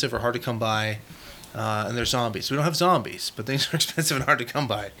expensive or hard to come by, and they're zombies? We don't have zombies, but things are expensive and hard to come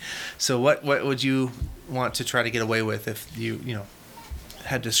by. So what would you want to try to get away with if you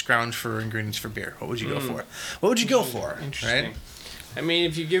had to scrounge for ingredients for beer? What would you go for? What would you go for? Interesting. Right? I mean,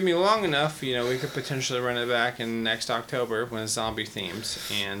 if you give me long enough, we could potentially run it back in next October when it's zombie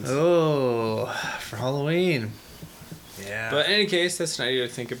themed. And for Halloween. Yeah. But in any case, that's an idea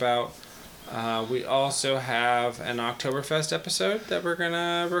to think about. We also have an Oktoberfest episode that we're going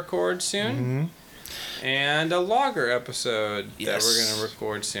to record soon. And a lager episode that we're going to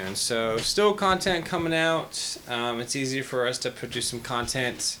record soon. So still content coming out. It's easier for us to produce some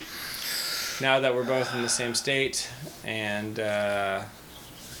content now that we're both in the same state. And well,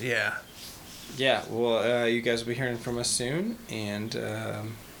 you guys will be hearing from us soon. And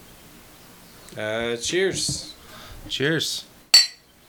cheers. Cheers.